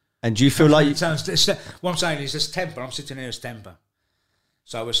 And do you feel like... what I'm saying is, as Temper, I'm sitting here as Temper.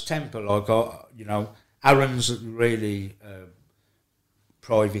 So as Temper, like, Aaron's really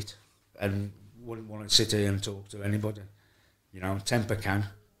private and wouldn't want to sit here and talk to anybody. Temper can.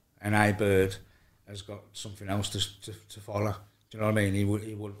 And A Bird has got something else to follow. Do you know what I mean? He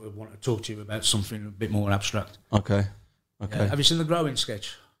would want to talk to you about something a bit more abstract. Okay. Yeah. Have you seen the Growing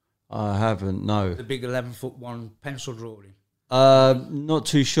sketch? I haven't, no. The big 11'1" pencil drawing. Not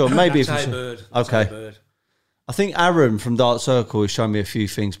too sure. Maybe that's if A Bird. Okay. Bird. I think Aaron from Dark Circle has shown me a few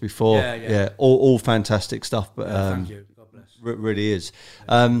things before. Yeah. All fantastic stuff. But thank you. God bless. Really is.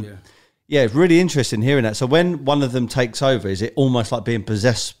 Yeah, it's really interesting hearing that. So when one of them takes over, is it almost like being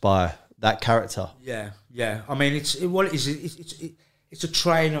possessed by that character? Yeah. I mean, it's a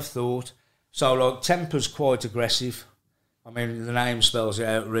train of thought. So like Temper's quite aggressive. I mean, the name spells it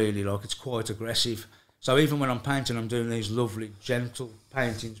out really. Like it's quite aggressive. So even when I'm painting, I'm doing these lovely, gentle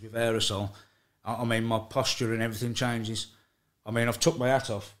paintings with aerosol. I mean, my posture and everything changes. I mean, I've took my hat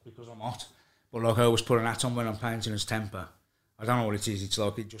off because I'm hot, but like I always put an hat on when I'm painting as Temper. I don't know what it is. It's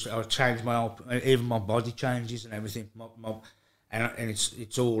like I change even my body changes and everything. And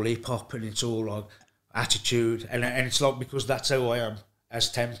it's all hip hop and it's all like attitude and it's like because that's who I am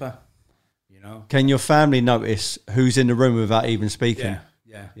as Temper. Can your family notice who's in the room without even speaking?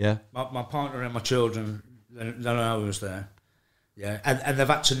 Yeah. My partner and my children, they know who was there. Yeah, and they've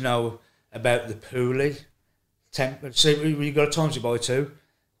had to know about the Pooley Temper. See, you've got to times it by 2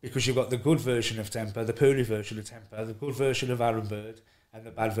 because you've got the good version of Temper, the Pooley version of Temper, the good version of Aaron Bird, and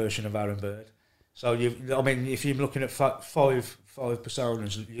the bad version of Aaron Bird. So if you're looking at five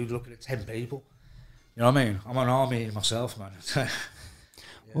personas, you're looking at 10 people. You know what I mean? I'm an army myself, man.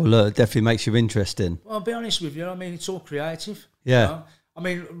 Well, look, it definitely makes you interesting. Well, I'll be honest with you. I mean, it's all creative. Yeah. I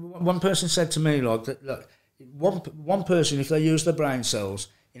mean, one person said to me, like, that, look, one person, if they use their brain cells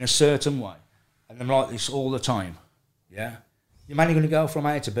in a certain way, and they're like this all the time, you're mainly going to go from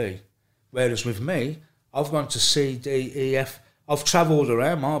A to B. Whereas with me, I've gone to C, D, E, F. I've travelled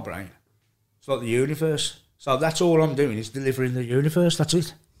around my brain. It's like the universe. So that's all I'm doing is delivering the universe. That's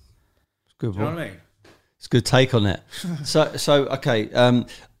it. It's good. Do you know what I mean? It's a good take on it. So okay.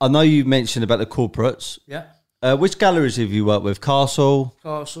 I know you mentioned about the corporates. Yeah. Which galleries have you worked with? Castle.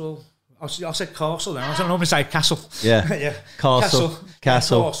 I said Castle then. I don't normally say Castle. Yeah. Yeah. Castle.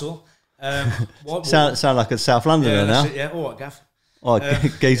 Castle. Sound like a South Londoner now. Yeah. All right, Gav. Oh,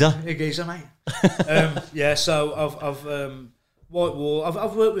 geezer. Yeah, geezer, mate. So I've White Wall.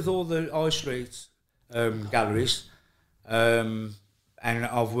 I've worked with all the High Street galleries, and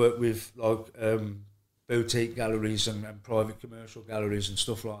I've worked with like boutique galleries and private commercial galleries and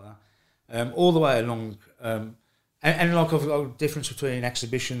stuff like that, all the way along. And like I've got a difference between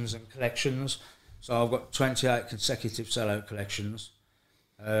exhibitions and collections. So I've got 28 consecutive sellout collections,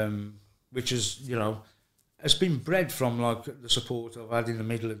 which is has been bred from like the support I've had in the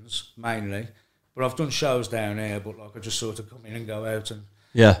Midlands mainly. But I've done shows down here, but like I just sort of come in and go out, and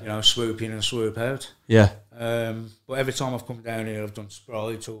Yeah. You know, swoop in and swoop out. Yeah. But every time I've come down here, I've done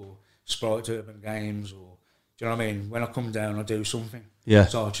Sprite or Sprite Urban Games, or do you know what I mean? When I come down, I do something. Yeah.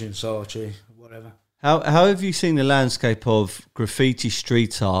 Saatchi and Saatchi, whatever. How have you seen the landscape of graffiti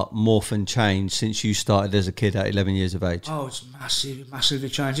street art morph and change since you started as a kid at 11 years of age? Oh, it's massively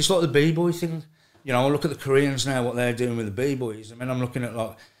changed. It's like the B-boy thing. You know, I look at the Koreans now, what they're doing with the B-boys. I mean, I'm looking at,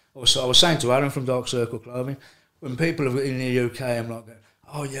 like, I was saying to Aaron from Dark Circle Clothing, when people are in the UK, I'm like,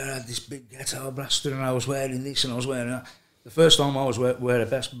 oh yeah, I had this big ghetto blaster and I was wearing this and I was wearing that. The first time I was wearing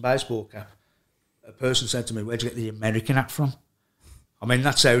a baseball cap, a person said to me, where'd you get the American hat from? I mean,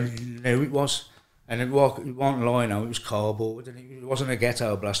 that's how new it was. And it wasn't lino, it was cardboard, and it wasn't a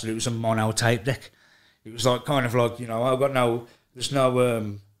ghetto blaster, it was a mono tape deck. It was like, kind of like, you know, there's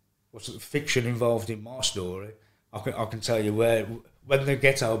no fiction involved in my story. I can tell you when the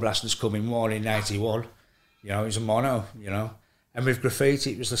ghetto blasters come in, one in 81, you know, it was a mono, you know. And with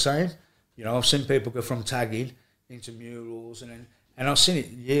graffiti, it was the same. You know, I've seen people go from tagging into murals, and I've seen it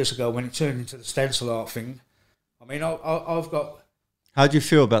years ago when it turned into the stencil art thing. I mean, I've got... How do you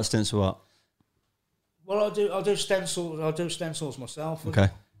feel about stencil art? Well, I do stencils myself. Okay.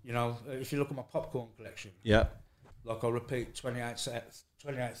 You know, if you look at my popcorn collection, yeah, like I repeat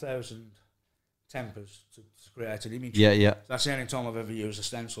 28,000 tempers to create an image. Yeah, yeah. That's the only time I've ever used a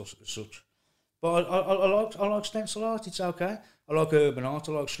stencil as such. But I like stencil art. It's okay. I like urban art.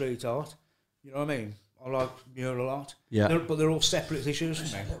 I like street art. You know what I mean? I like mural art. Yeah. But they're all separate issues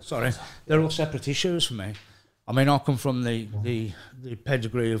for me. Sorry, they're all separate issues for me. I mean, I come from the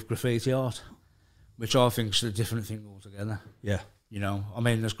pedigree of graffiti art, which I think is a different thing altogether. Yeah. You know, I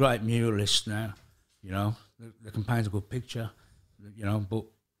mean, there's great muralists now, you know, they can paint a good picture, you know, but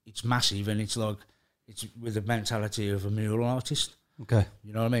it's massive and it's like, it's with the mentality of a mural artist. Okay.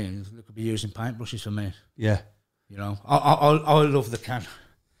 You know what I mean? They could be using paintbrushes for me. Yeah. You know, I love the can.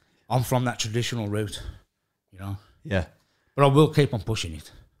 I'm from that traditional route, you know. Yeah. But I will keep on pushing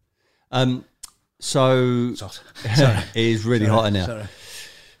it. So Sorry. It is really hot in there. Sorry.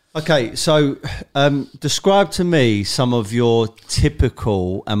 Okay, so describe to me some of your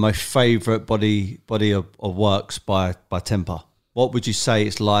typical and my favourite body of works by Temper. What would you say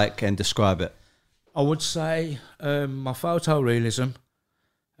it's like, and describe it? I would say my photorealism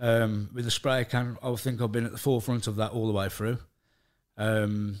with the spray can. I think I've been at the forefront of that all the way through.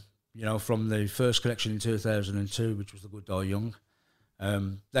 You know, from the first collection in 2002, which was The Good Die Young.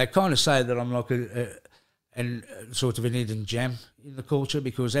 They kind of say that I'm like a sort of an hidden gem in the culture,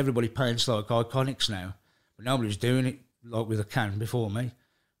 because everybody paints like iconics now, but nobody's doing it like with a can before me.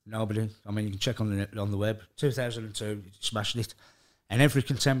 Nobody. I mean, you can check on the web. 2002, smashed it, and every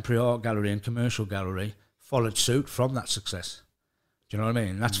contemporary art gallery and commercial gallery followed suit from that success. Do you know what I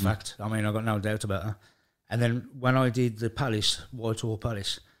mean? That's fact. I mean, I've got no doubt about that. And then when I did the Palace, Whitehall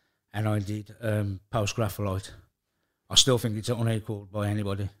Palace, and I did Post Graphite, I still think it's unequalled by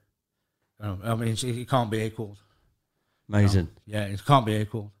anybody. I mean, it can't be equalled. Amazing. You know? Yeah, it can't be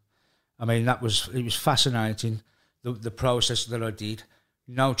equalled. I mean, it was fascinating, the process that I did.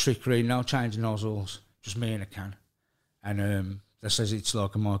 No trickery, no changing nozzles, just me in a can. And that says it's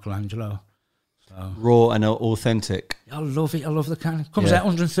like a Michelangelo. So, raw and authentic. I love it. I love the can. It comes out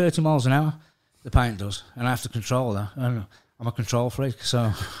 130 miles an hour, the paint does, and I have to control that. And I'm a control freak,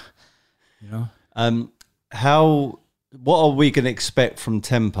 so, you know. What are we going to expect from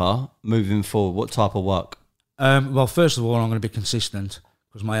Temper moving forward? What type of work? Well, first of all, I'm going to be consistent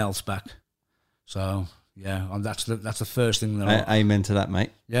because my health's back. So, yeah, and that's the first thing that amen to that,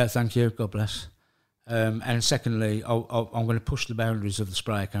 mate. Yeah, thank you. God bless. And secondly, I'm going to push the boundaries of the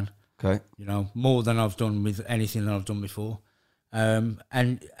spray can. Okay. You know, more than I've done with anything that I've done before. And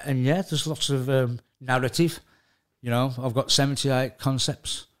yeah, there's lots of narrative. You know, I've got 78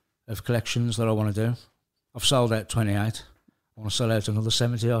 concepts of collections that I want to do. I've sold out 28. I want to sell out another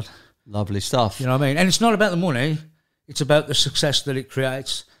 70 odd. Lovely stuff. You know what I mean? And it's not about the money. It's about the success that it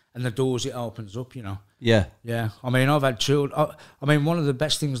creates and the doors it opens up, you know. Yeah. Yeah. I mean, I've had children. I mean, one of the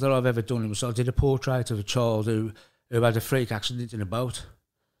best things that I've ever done was I did a portrait of a child who had a freak accident in a boat,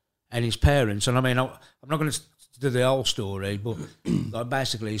 and his parents. And I mean, I'm not going to do the whole story, but like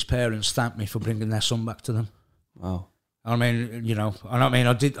basically his parents thanked me for bringing their son back to them. Wow. I mean, you know, and I mean,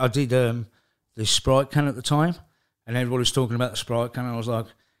 I did the Sprite can at the time, and everybody was talking about the Sprite can, and I was like,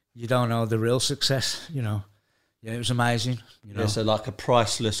 you don't know the real success, you know. Yeah, it was amazing. You know? Yeah, so like a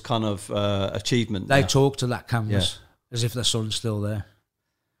priceless kind of achievement. They talk to that canvas as if their son's still there.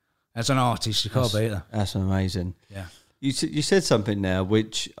 As an artist, you can't beat that. That's amazing. Yeah. You said something now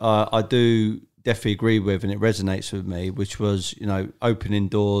which I do definitely agree with, and it resonates with me, which was, you know, opening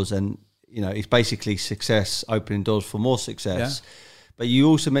doors, and, you know, it's basically success, opening doors for more success. Yeah. But you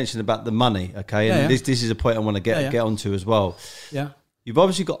also mentioned about the money, okay? And this is a point I want to get onto as well. Yeah. You've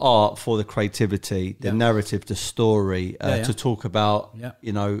obviously got art for the creativity, the narrative, the story, to talk about,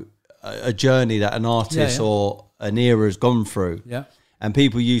 you know, a journey that an artist or an era has gone through. Yeah. And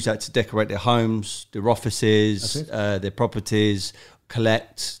people use that to decorate their homes, their offices, their properties,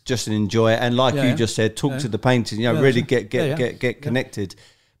 collect, just enjoy it. And like you just said, talk to the painters, you know, really get connected.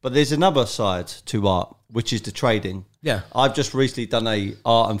 But there's another side to art, which is the trading. Yeah. I've just recently done a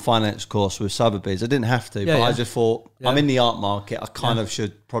art and finance course with Sotheby's. I didn't have to, but I just thought, I'm in the art market. I kind of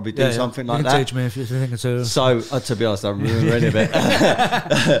should probably do something like that. Teach me if you think so. So, to be honest, I don't remember any of it.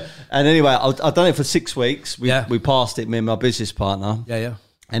 And anyway, I've done it for 6 weeks. We passed it, me and my business partner. Yeah.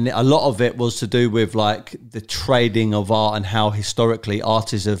 And a lot of it was to do with like the trading of art and how historically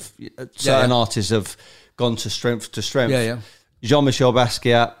artists have, certain artists have gone to strength to strength. Yeah. Jean-Michel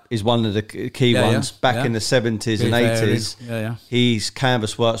Basquiat is one of the key ones. Back in the 70s and 80s, his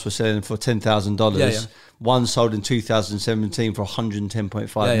canvas works were selling for $10,000. One sold in 2017 for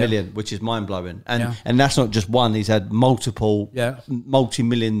 110.5 million, which is mind-blowing. And that's not just one. He's had multiple,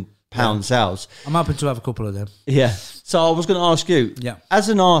 multi-million pound sales. I'm hoping to have a couple of them. Yeah. So I was going to ask you, as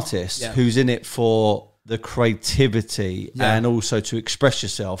an artist who's in it for the creativity and also to express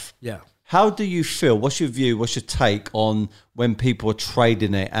yourself, how do you feel? What's your view? What's your take on when people are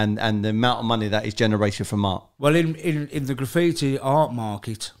trading it and the amount of money that is generated from art? Well, in the graffiti art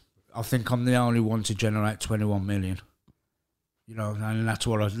market, I think I'm the only one to generate 21 million. You know, and that's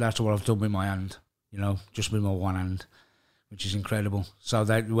what I've done with my hand. You know, just with my one hand, which is incredible. So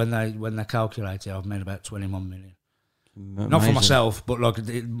when they calculate it, I've made about 21 million. Amazing. Not for myself, but like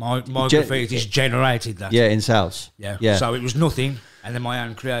my graffiti's generated that. Yeah, in sales. Yeah. So it was nothing, and then my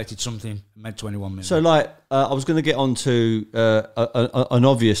hand created something, made 21 million. So like, I was going to get on to an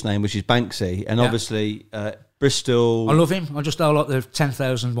obvious name, which is Banksy, and obviously Bristol. I love him. I just know like the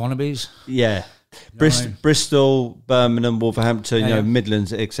 10,000 wannabes. Yeah. Bristol, Birmingham, Wolverhampton, you know,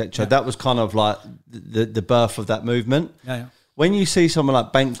 Midlands, etc. That was kind of like the birth of that movement. Yeah. When you see someone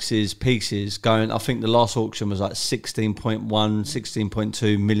like Banksy's pieces going, I think the last auction was like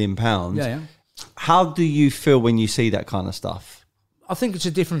 16.2 million pounds. Yeah. How do you feel when you see that kind of stuff? I think it's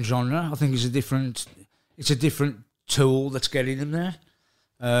a different genre. I think it's a different tool that's getting in there.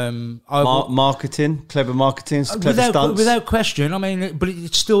 Marketing, clever marketing, clever stunts. Without question. I mean, but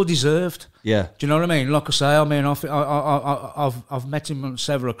it's still deserved. Yeah. Do you know what I mean? Like I say, I mean, I've met him on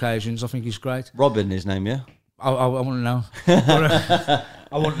several occasions. I think he's great. Robin, his name, yeah? I want to know.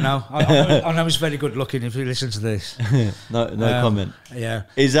 I want to know. I know he's very good looking if you listen to this. No comment. Yeah.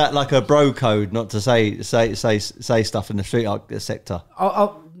 Is that like a bro code not to say stuff in the street art sector?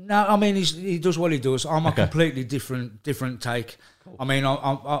 No, I mean he does what he does. I'm a completely different take. Cool. I mean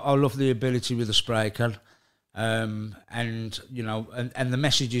I love the ability with the spray can, and you know, and the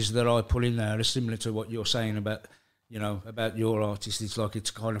messages that I put in there are similar to what you're saying about, you know, about your artist. It's like, it's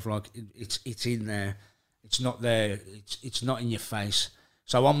kind of like it's in there. It's not there. It's not in your face.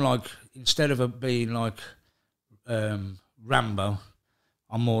 So I'm like, instead of being like Rambo,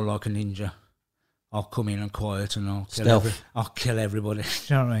 I'm more like a ninja. I'll come in and quiet, and I'll kill everybody.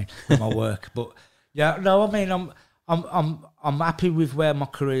 You know what I mean? With my work, but yeah, no, I mean, I'm happy with where my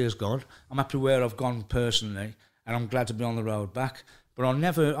career's gone. I'm happy where I've gone personally, and I'm glad to be on the road back. But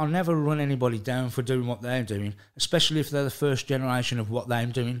I'll never run anybody down for doing what they're doing, especially if they're the first generation of what they're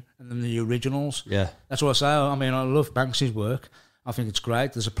doing and then the originals. Yeah, that's what I say. I mean, I love Banksy's work. I think it's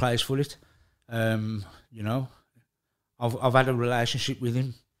great. There's a place for it. You know, I've had a relationship with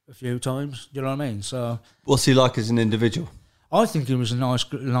him a few times. Do you know what I mean? So, what's he like as an individual? I think he was a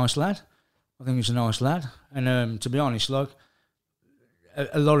nice lad. I think he's a nice lad. And to be honest, like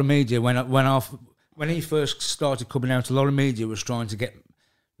a lot of media when he first started coming out, a lot of media was trying to get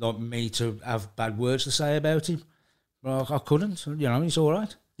like me to have bad words to say about him. But I couldn't. You know, he's all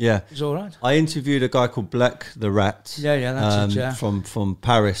right. Yeah, he's all right. I interviewed a guy called Black the Rat. Yeah, that's it. Yeah, from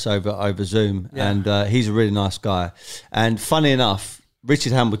Paris over Zoom, and he's a really nice guy. And funny enough,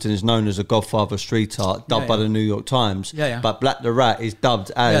 Richard Hamilton is known as a godfather of street art, dubbed by the New York Times. But Black the Rat is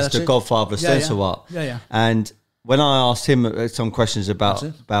dubbed as the godfather of stencil art. And when I asked him some questions about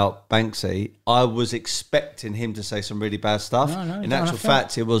Banksy, I was expecting him to say some really bad stuff. No, in actual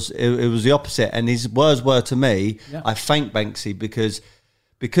fact, it was the opposite. And his words were to me, I thank Banksy because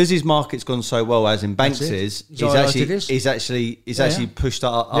his market's gone so well, as in Banksy's, he's actually pushed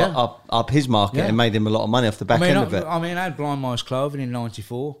up his market and made him a lot of money off the back end of it. I mean, I had Blind Mice Clothing in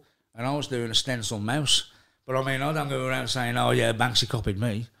 '94, and I was doing a stencil mouse. But I mean, I don't go around saying, "Oh yeah, Banksy copied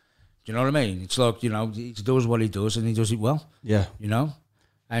me." Do you know what I mean? It's like, you know, he does what he does, and he does it well. Yeah, you know,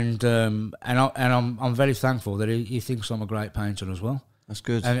 and I'm very thankful that he thinks I'm a great painter as well. That's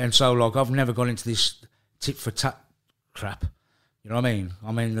good. And so, like, I've never gone into this tit for tat crap. You know what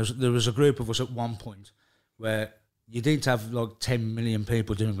I mean? There was a group of us at one point where you didn't have like 10 million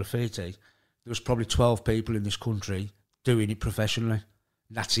people doing graffiti. There was probably 12 people in this country doing it professionally.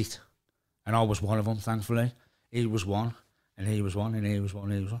 That's it. And I was one of them, thankfully. He was one, and he was one, and he was one,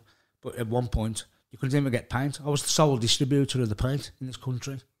 and he was one. But at one point, you couldn't even get paint. I was the sole distributor of the paint in this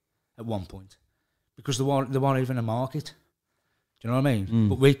country at one point because there weren't even a market. Do you know what I mean?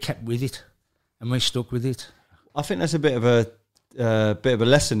 But we kept with it, and we stuck with it. I think that's a bit of a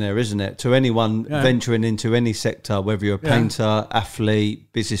lesson there, isn't it? To anyone venturing into any sector, whether you're a painter,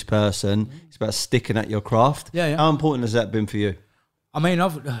 athlete, business person, it's about sticking at your craft. Yeah. How important has that been for you? I mean,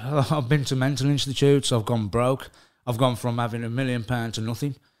 I've been to mental institutes. I've gone broke. I've gone from having £1 million to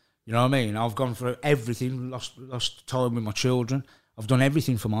nothing. You know what I mean? I've gone through everything. Lost time with my children. I've done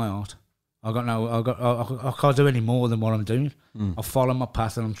everything for my art. I can't do any more than what I'm doing. I follow my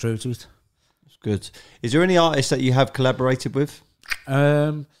path and I'm true to it. That's good. Is there any artists that you have collaborated with?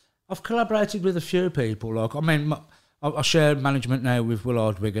 I've collaborated with a few people. Like, I mean, I share management now with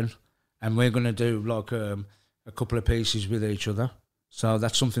Willard Wigan, and we're going to do like a couple of pieces with each other. So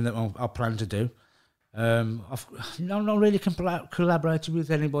that's something that I plan to do. I've not really collaborated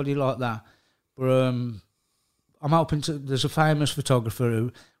with anybody like that, but I'm hoping to. There's a famous photographer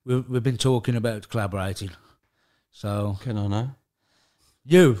who we've been talking about collaborating. So can I know?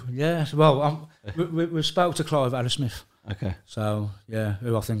 You, yeah. Well, we spoke to Clive Addersmith. Okay. So yeah,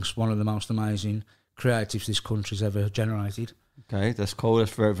 who I think's one of the most amazing creatives this country's ever generated. Okay, that's cool.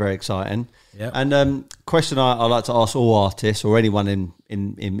 That's very, very exciting. Yeah. And question I like to ask all artists or anyone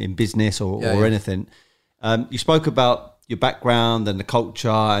in business or anything. You spoke about your background and the culture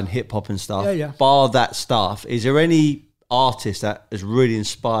and hip hop and stuff. Yeah. Bar that stuff, is there any artist that has really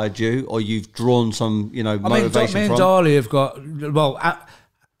inspired you, or you've drawn some, motivation from? Me and Darley have got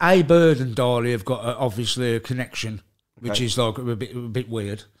A Bird and Darley have got obviously a connection, which is like a bit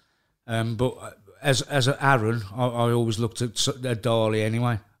weird. But as Aaron, I always looked at Darley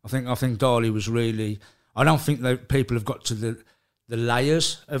anyway. I think Darley was really. I don't think that people have got to the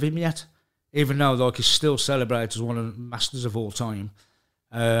layers of him yet, even though like he's still celebrated as one of the masters of all time.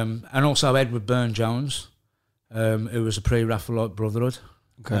 And also Edward Burne-Jones, who was a pre-Raphaelite Brotherhood.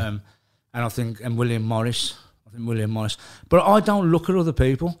 Okay. And William Morris. I think William Morris. But I don't look at other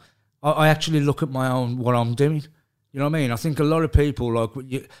people. I actually look at my own, what I'm doing. You know what I mean? I think a lot of people, like,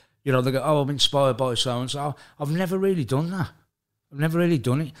 they go, oh, I'm inspired by so-and-so. I've never really done that. I've never really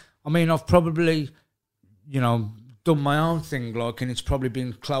done it. I mean, I've probably, done my own thing, like, and it's probably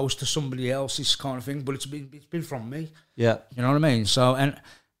been close to somebody else's kind of thing, but it's been from me. Yeah. You know what I mean? So, and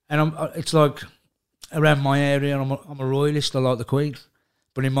it's like, around my area, I'm a royalist, I like the Queen.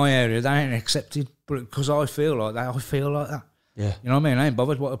 But in my area, they ain't accepted. But because I feel like that, I feel like that. Yeah. You know what I mean? I ain't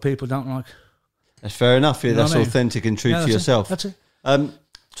bothered what the people don't like. That's fair enough. Yeah, that's authentic and true to yourself. That's it.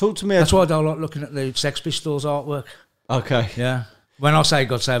 Talk to me. That's why I don't like looking at the Sex Pistols artwork. Okay. Yeah. When I say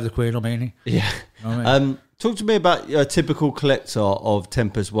God save the Queen, I mean it. Yeah. You know what I mean? Talk to me about a typical collector of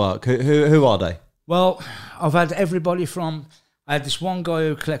Temper's work. Who are they? Well, I've had everybody from. I had this one guy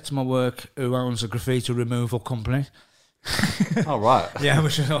who collects my work who owns a graffiti removal company. Oh, right. Yeah,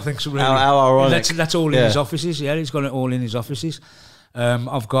 which I think's really. How ironic. That's all in his offices. Yeah, he's got it all in his offices.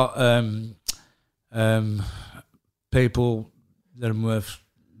 I've got people that are worth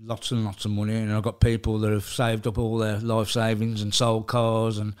lots and lots of money, and I've got people that have saved up all their life savings and sold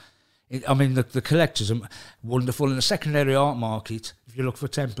cars. And the collectors are wonderful. In the secondary art market, if you look for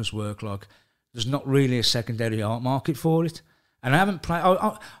Temper's work, like, there's not really a secondary art market for it. And I haven't played.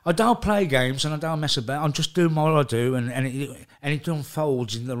 I don't play games and I don't mess about. I'm just doing what I do, and it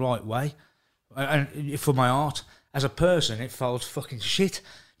unfolds in the right way. And for my art, as a person, it folds fucking shit.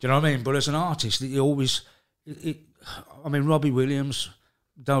 Do you know what I mean? But as an artist, Robbie Williams,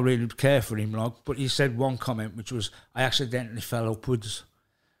 don't really care for him, like, but he said one comment which was, "I accidentally fell upwards,"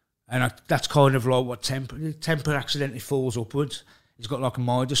 and that's kind of like what Temper accidentally falls upwards. He's got like a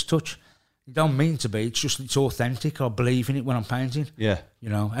Midas touch. You don't mean to be. It's authentic. I believe in it when I'm painting. Yeah.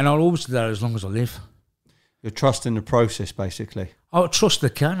 And I'll always do that as long as I live. You're trusting the process, basically. I trust the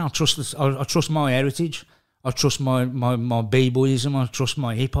can. I trust my heritage. I trust my b-boyism. I trust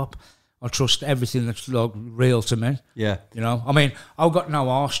my hip hop. I trust everything that's like real to me. Yeah. I've got no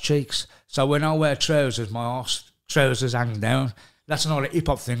arse cheeks. So when I wear trousers, my arse trousers hang down. That's not a hip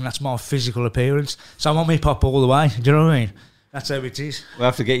hop thing. That's my physical appearance. So I'm hip hop all the way. Do you know what I mean? That's how it is. We'll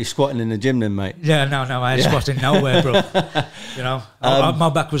have to get you squatting in the gym then, mate. Yeah, no, I ain't squatting nowhere, bro. My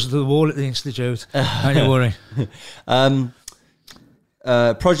back was to the wall at the Institute. Don't you worry.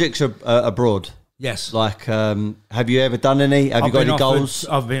 Projects abroad. Yes. Like, have you ever done any? Have you got any goals?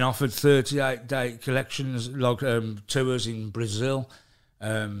 I've been offered 38-day collections, like tours in Brazil,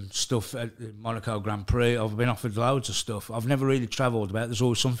 stuff at the Monaco Grand Prix. I've been offered loads of stuff. I've never really travelled about. There's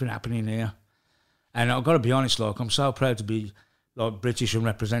always something happening here. And I've got to be honest, like, I'm so proud to be like British and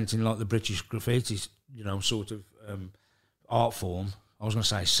representing like the British graffiti, you know, sort of art form. I was going to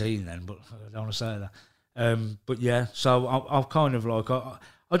say scene then, but I don't want to say that. But yeah, so I've kind of like,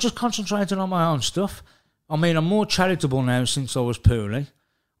 I just concentrated on my own stuff. I mean, I'm more charitable now since I was poorly.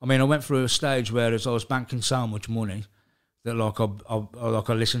 I mean, I went through a stage where as I was banking so much money that like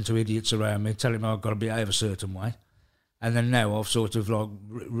I listened to idiots around me telling me I've got to behave a certain way. And then now I've sort of like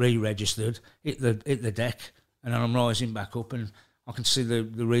re-registered, hit the deck, and then I'm rising back up, and I can see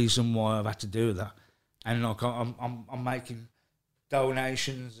the reason why I've had to do that. And like I'm making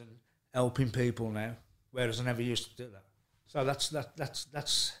donations and helping people now, whereas I never used to do that. So that's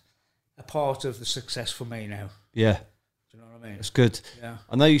a part of the success for me now. Yeah. Do you know what I mean? It's good. Yeah.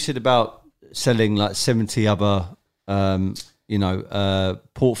 I know you said about selling like 70 other,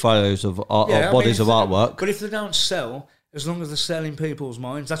 portfolios of bodies of artwork. But if they don't sell, as long as they're selling people's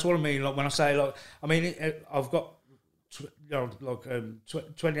minds, that's what I mean. Like when I say, like, I mean, I've got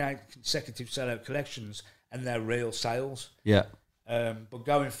 28 consecutive sellout collections, and they're real sales. Yeah. But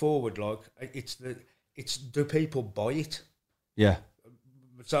going forward, like it's do people buy it? Yeah.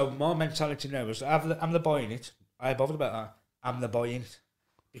 So my mentality now is, am they buying it? I ain't bothered about that. Am they buying it?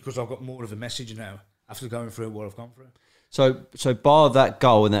 Because I've got more of a message now after going through what I've gone through. So bar that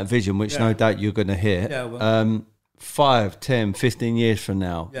goal and that vision, which no doubt you're going to hit, yeah, well, 5, 10, 15 years from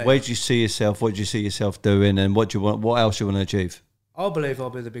now, where do you see yourself? What do you see yourself doing? And what do you want? What else do you want to achieve? I believe I'll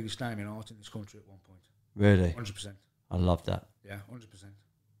be the biggest name in art in this country at one point. Really? 100%. I love that. Yeah, 100%.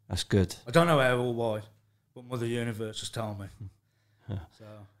 That's good. I don't know how or why, but Mother Universe has told me. So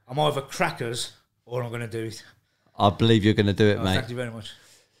I'm either crackers or I'm going to do it. I believe you're going to do it, mate. Thank you very much.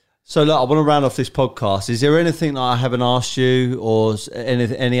 So, look, I want to round off this podcast. Is there anything that I haven't asked you, or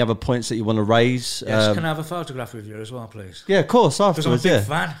any other points that you want to raise? Yes, can I have a photograph with you as well, please? Yeah, of course, afterwards. Because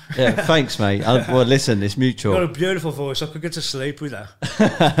I'm a big fan. Yeah, thanks, mate. Well, listen, it's mutual. You've got a beautiful voice. I could get to sleep with that.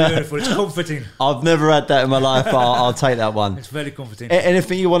 It's beautiful. It's comforting. I've never had that in my life, but I'll take that one. It's very comforting.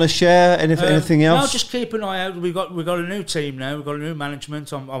 Anything you want to share? Anything else? No, just keep an eye out. We've got a new team now. We've got a new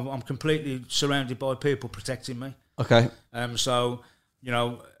management. I'm completely surrounded by people protecting me. Okay. So, you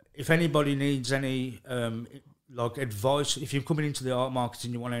know, if anybody needs any like advice, if you're coming into the art market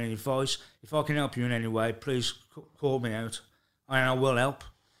and you want any advice, if I can help you in any way, please call me out, and I will help,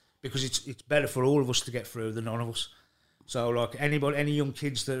 because it's better for all of us to get through than none of us. So, like, any young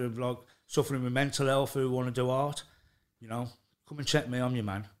kids that are like suffering with mental health who want to do art, you know, come and check me. I'm your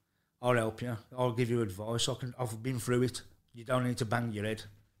man. I'll help you. I'll give you advice. I've been through it. You don't need to bang your head. Do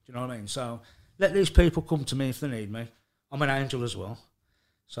you know what I mean? So let these people come to me if they need me. I'm an angel as well,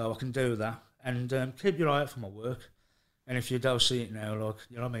 so I can do that. And keep your eye out for my work. And if you don't see it now, like,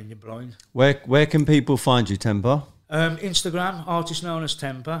 you know what I mean, you're blind. Where can people find you, Temper? Instagram, artist known as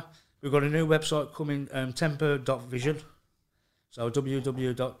Temper. We've got a new website coming, temper.vision. So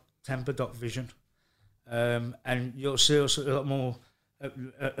www.temper.vision. And you'll see us a lot more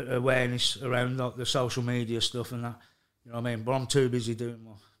awareness around like the social media stuff and that. You know what I mean? But I'm too busy doing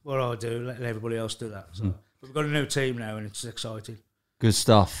what I do, let everybody else do that. So but we've got a new team now, and it's exciting. Good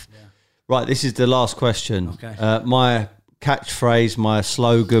stuff. Yeah. Right, this is the last question. Okay. My catchphrase, my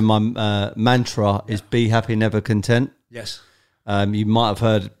slogan, my mantra is be happy, never content. Yes. You might have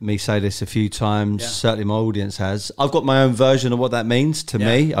heard me say this a few times. Yeah. Certainly my audience has. I've got my own version of what that means to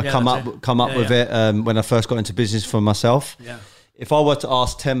me. I come up with it when I first got into business for myself. Yeah. If I were to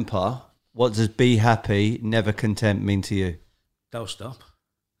ask Temper, what does be happy, never content mean to you? Don't stop.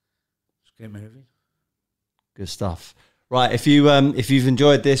 Just keep moving. Good stuff. Right, if you've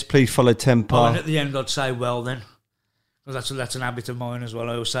enjoyed this, please follow Temper. Oh, and at the end, I'd say well then, because that's an habit of mine as well.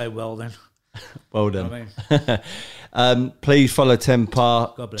 I always say well then. Well done. You know what I mean? Please follow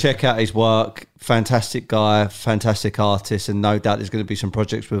Temper. Check out his work. Fantastic guy, fantastic artist, and no doubt there's going to be some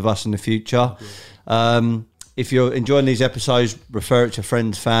projects with us in the future. If you're enjoying these episodes, refer it to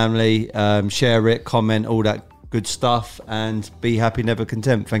friends, family, share it, comment, all that good stuff, and be happy, never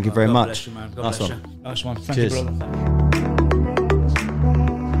content. Thank you very much. God bless you, man. God bless you. Nice one. Thank you, brother.